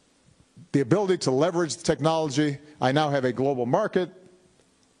the ability to leverage the technology, I now have a global market.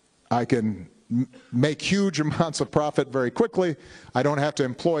 I can make huge amounts of profit very quickly. I don't have to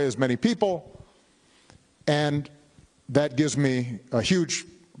employ as many people. And that gives me a huge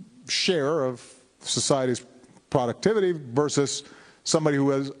share of society's productivity versus somebody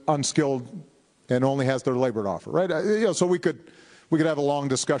who is unskilled and only has their labor to offer, right? So we could have a long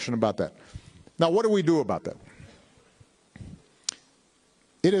discussion about that. Now, what do we do about that?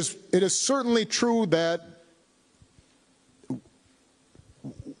 It is certainly true that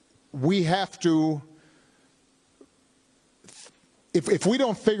we have to, if we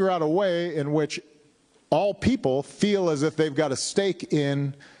don't figure out a way in which all people feel as if they've got a stake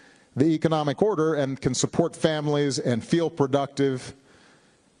in the economic order and can support families and feel productive,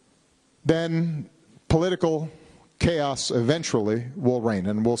 then political chaos eventually will reign,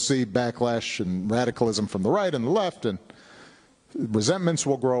 and we'll see backlash and radicalism from the right and the left, and resentments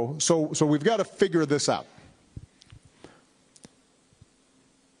will grow. So we've got to figure this out.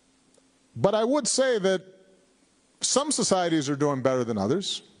 But I would say that some societies are doing better than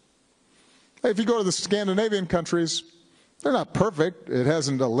others. If you go to the Scandinavian countries, they're not perfect. It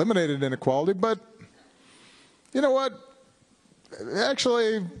hasn't eliminated inequality, but you know what?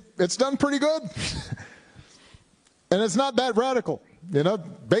 Actually, it's done pretty good. And it's not that radical.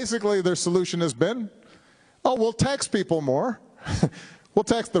 Basically their solution has been, oh, we'll tax people more. We'll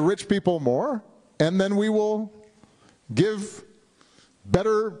tax the rich people more, and then we will give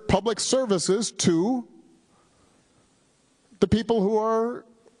better public services to the people who are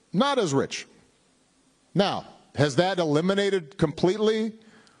not as rich. Now, has that eliminated completely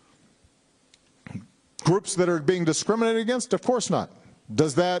groups that are being discriminated against? Of course not.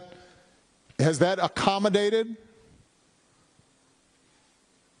 Has that accommodated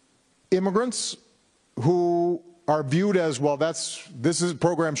immigrants who are viewed as, well, this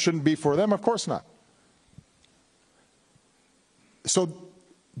program shouldn't be for them? Of course not. So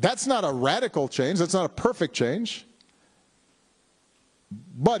that's not a radical change. That's not a perfect change.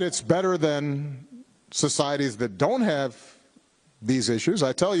 But it's better than societies that don't have these issues.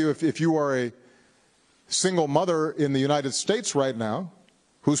 I tell you, if you are a single mother in the United States right now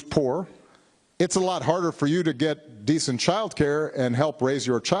who's poor, it's a lot harder for you to get decent child care and help raise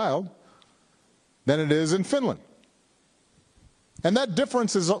your child than it is in Finland. And that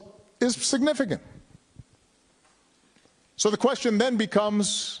difference is significant. So the question then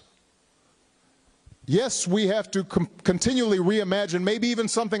becomes, yes, we have to continually reimagine maybe even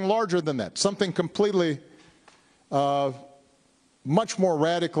something larger than that, something completely, much more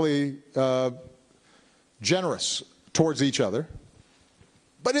radically generous towards each other.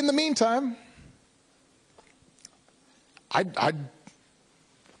 But in the meantime, I'd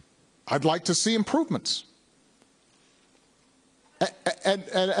like to see improvements. And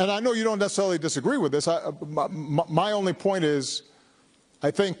I know you don't necessarily disagree with this. My only point is, I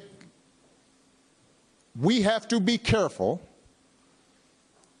think we have to be careful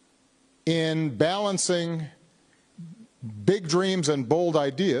in balancing big dreams and bold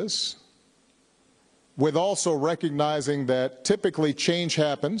ideas with also recognizing that typically change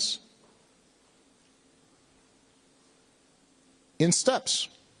happens in steps.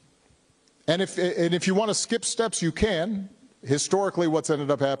 And if you want to skip steps, you can. Historically, what's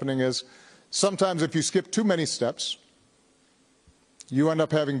ended up happening is sometimes if you skip too many steps, you end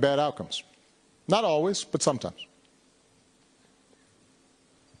up having bad outcomes. Not always, but sometimes.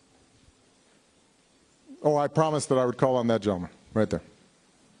 Oh, I promised that I would call on that gentleman right there.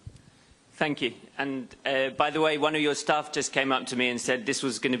 Thank you. And by the way, one of your staff just came up to me and said this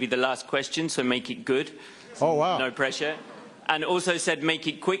was going to be the last question, so make it good. Oh, wow. No pressure. And also said make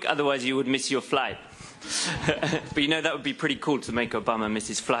it quick, otherwise you would miss your flight. But you know, that would be pretty cool to make Obama miss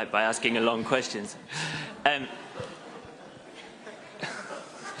his flight by asking long questions.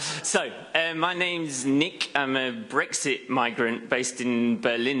 My name's Nick. I'm a Brexit migrant based in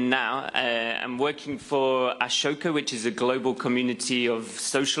Berlin now. I'm working for Ashoka, which is a global community of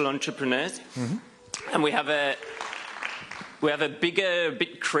social entrepreneurs. Mm-hmm. And we have a bigger, a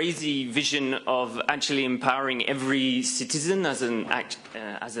bit crazy vision of actually empowering every citizen as an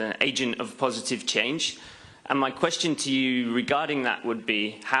agent of positive change. And my question to you regarding that would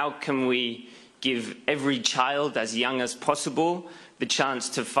be, how can we give every child as young as possible the chance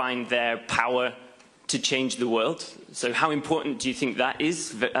to find their power to change the world? So how important do you think that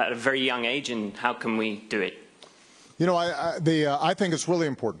is at a very young age, and how can we do it? You know, I think it's really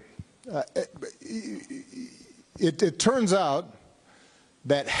important. It turns out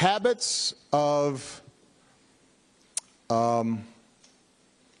that habits of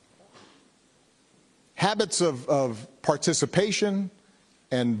participation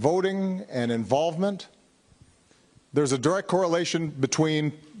and voting and involvement, there's a direct correlation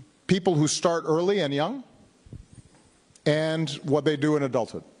between people who start early and young and what they do in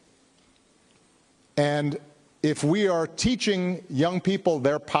adulthood. And if we are teaching young people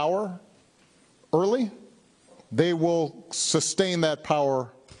their power early, they will sustain that power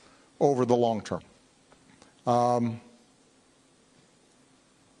over the long term. I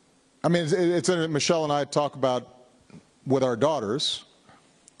mean, it's Michelle and I talk about with our daughters.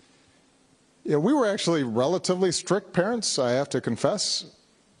 Yeah, we were actually relatively strict parents, I have to confess,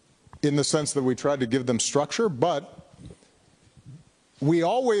 in the sense that we tried to give them structure, but we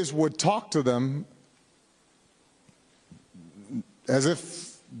always would talk to them as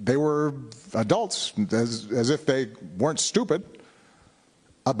if they were adults, as if they weren't stupid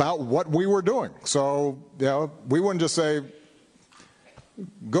about what we were doing. So, you know, we wouldn't just say,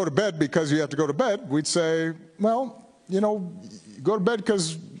 go to bed because you have to go to bed. We'd say, well, you know, go to bed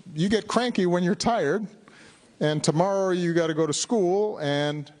because you get cranky when you're tired, and tomorrow you got to go to school,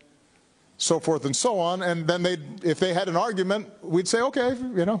 and so forth and so on. And then if they had an argument, we'd say, okay,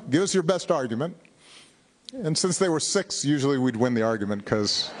 you know, give us your best argument. And since they were 6, usually we'd win the argument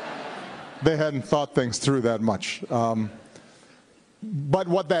because they hadn't thought things through that much. But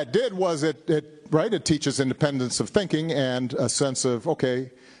what that did was it teaches independence of thinking and a sense of, okay,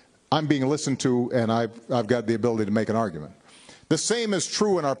 I'm being listened to and I've got the ability to make an argument. The same is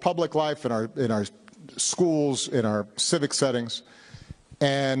true in our public life, in our schools, in our civic settings.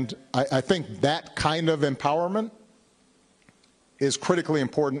 And I think that kind of empowerment is critically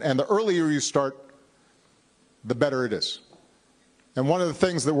important. And the earlier you start, the better it is. And one of the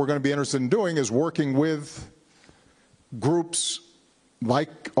things that we're going to be interested in doing is working with groups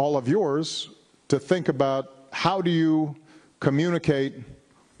like all of yours to think about how do you communicate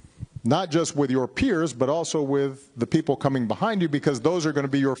not just with your peers, but also with the people coming behind you, because those are going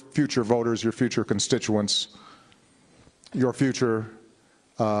to be your future voters, your future constituents, your future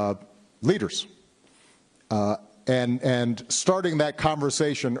leaders. And starting that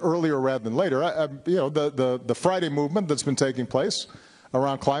conversation earlier rather than later. You know, the Friday movement that's been taking place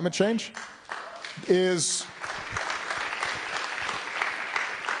around climate change is,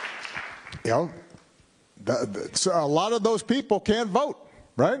 you know, so a lot of those people can't vote,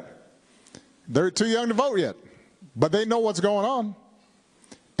 right? They're too young to vote yet, but they know what's going on,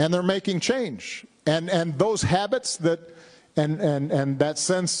 and they're making change. And those habits that, and that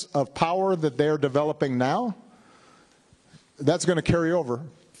sense of power that they're developing now, that's going to carry over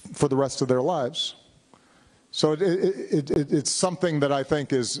for the rest of their lives. So it's something that I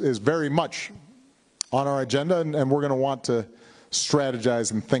think is very much on our agenda, and we're going to want to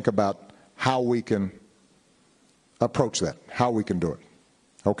strategize and think about how we can approach that, how we can do it.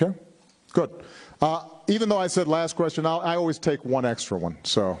 Okay? Good. Even though I said last question, I always take one extra one.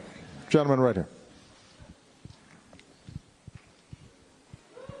 So, gentleman right here.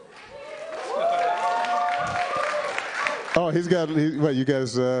 Oh, what, you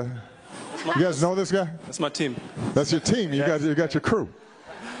guys know this guy? That's my team. That's your team. You got your crew.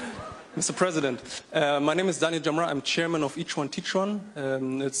 Mr. President, my name is Daniel Jamra. I'm chairman of Each One Teach One.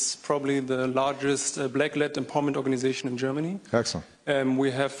 It's probably the largest black-led empowerment organization in Germany. Excellent.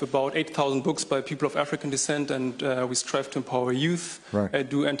 We have about 8,000 books by people of African descent, and we strive to empower youth, right.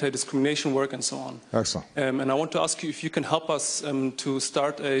 Do anti-discrimination work, and so on. Excellent. And I want to ask you if you can help us to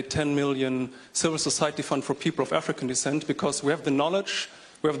start a 10 million civil society fund for people of African descent, because we have the knowledge,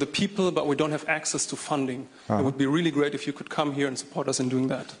 we have the people, but we don't have access to funding. It would be really great if you could come here and support us in doing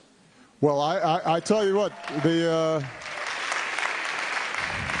that. Well, I tell you what,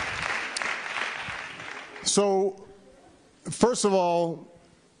 so first of all,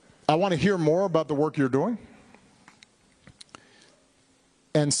 I want to hear more about the work you're doing.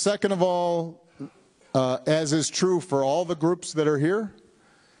 And second of all, as is true for all the groups that are here,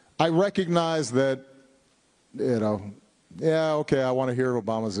 I recognize that, you know, yeah, okay, I want to hear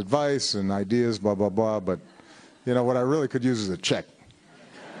Obama's advice and ideas, blah, blah, blah, but, you know, what I really could use is a check.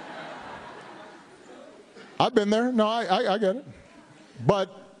 I've been there. No, I get it. But,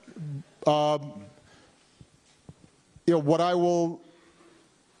 you know, what I will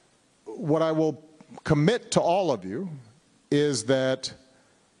commit to all of you is that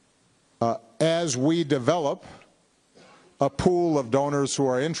as we develop a pool of donors who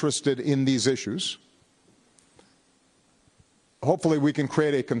are interested in these issues, hopefully we can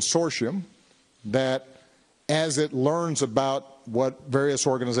create a consortium that, as it learns about what various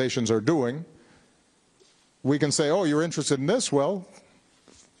organizations are doing, we can say, oh, you're interested in this? Well,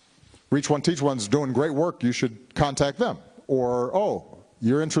 Reach One, Teach One's doing great work. You should contact them. Or, oh,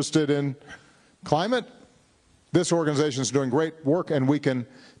 you're interested in climate? This organization is doing great work, and we can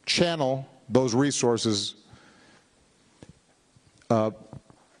channel those resources.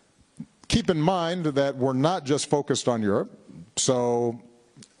 Keep in mind that we're not just focused on Europe. So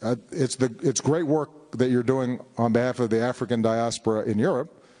it's great work that you're doing on behalf of the African diaspora in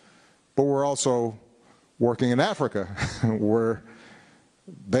Europe, but we're also working in Africa, where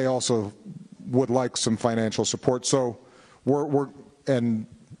they also would like some financial support. So and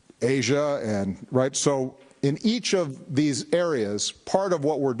Asia, and right. So in each of these areas, part of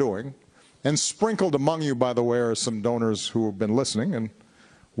what we're doing, and sprinkled among you, by the way, are some donors who have been listening and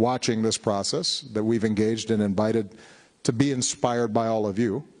watching this process that we've engaged and invited to be inspired by all of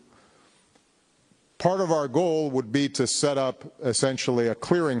you. Part of our goal would be to set up essentially a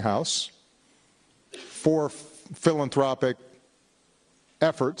clearinghouse for philanthropic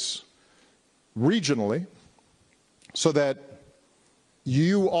efforts regionally, so that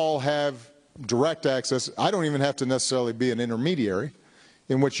you all have direct access. I don't even have to necessarily be an intermediary,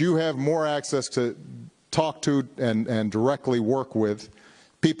 in which you have more access to talk to and directly work with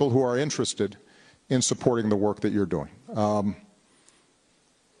people who are interested in supporting the work that you're doing.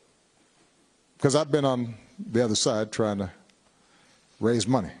 Because I've been on the other side trying to raise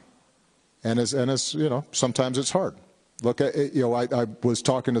money, and it's you know, sometimes it's hard. Look, you know, I was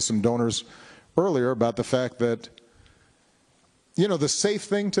talking to some donors earlier about the fact that, you know, the safe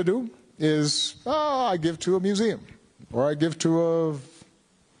thing to do is, oh, I give to a museum, or I give to a,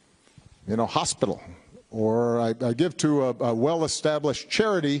 you know, hospital, or I give to a well-established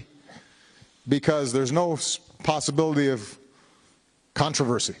charity, because there's no possibility of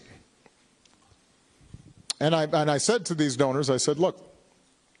controversy. And I said to these donors, I said, look,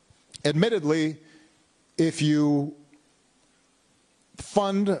 admittedly, if you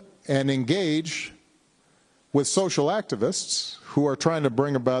fund and engage with social activists who are trying to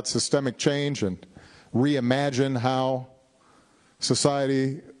bring about systemic change and reimagine how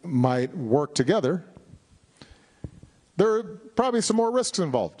society might work together, there are probably some more risks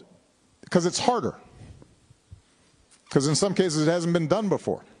involved, because it's harder. Because in some cases it hasn't been done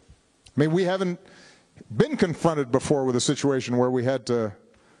before. I mean, we haven't been confronted before with a situation where we had to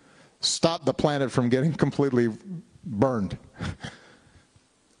stop the planet from getting completely burned.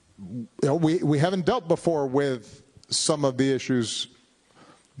 You know, we haven't dealt before with some of the issues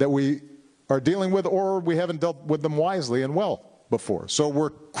that we are dealing with, or we haven't dealt with them wisely and well before. So we're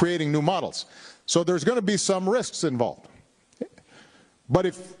creating new models. So there's going to be some risks involved. But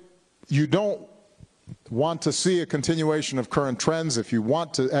if you don't want to see a continuation of current trends, if you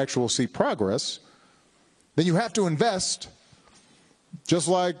want to actually see progress, then you have to invest, just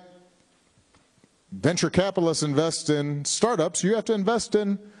like venture capitalists invest in startups. You have to invest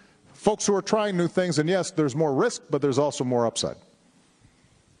in folks who are trying new things, and yes, there's more risk, but there's also more upside.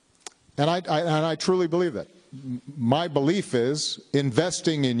 And I truly believe that. My belief is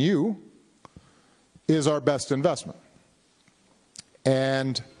investing in you is our best investment.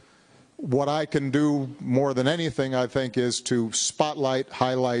 And what I can do more than anything, I think, is to spotlight,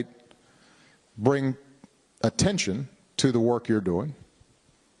 highlight, bring attention to the work you're doing,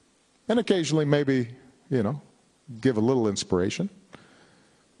 and occasionally maybe, you know, give a little inspiration.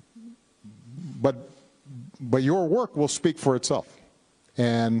 But your work will speak for itself,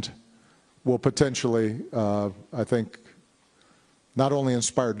 and will potentially, I think, not only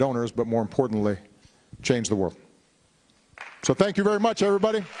inspire donors, but more importantly, change the world. So thank you very much,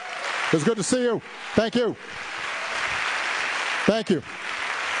 everybody. It was good to see you. Thank you. Thank you.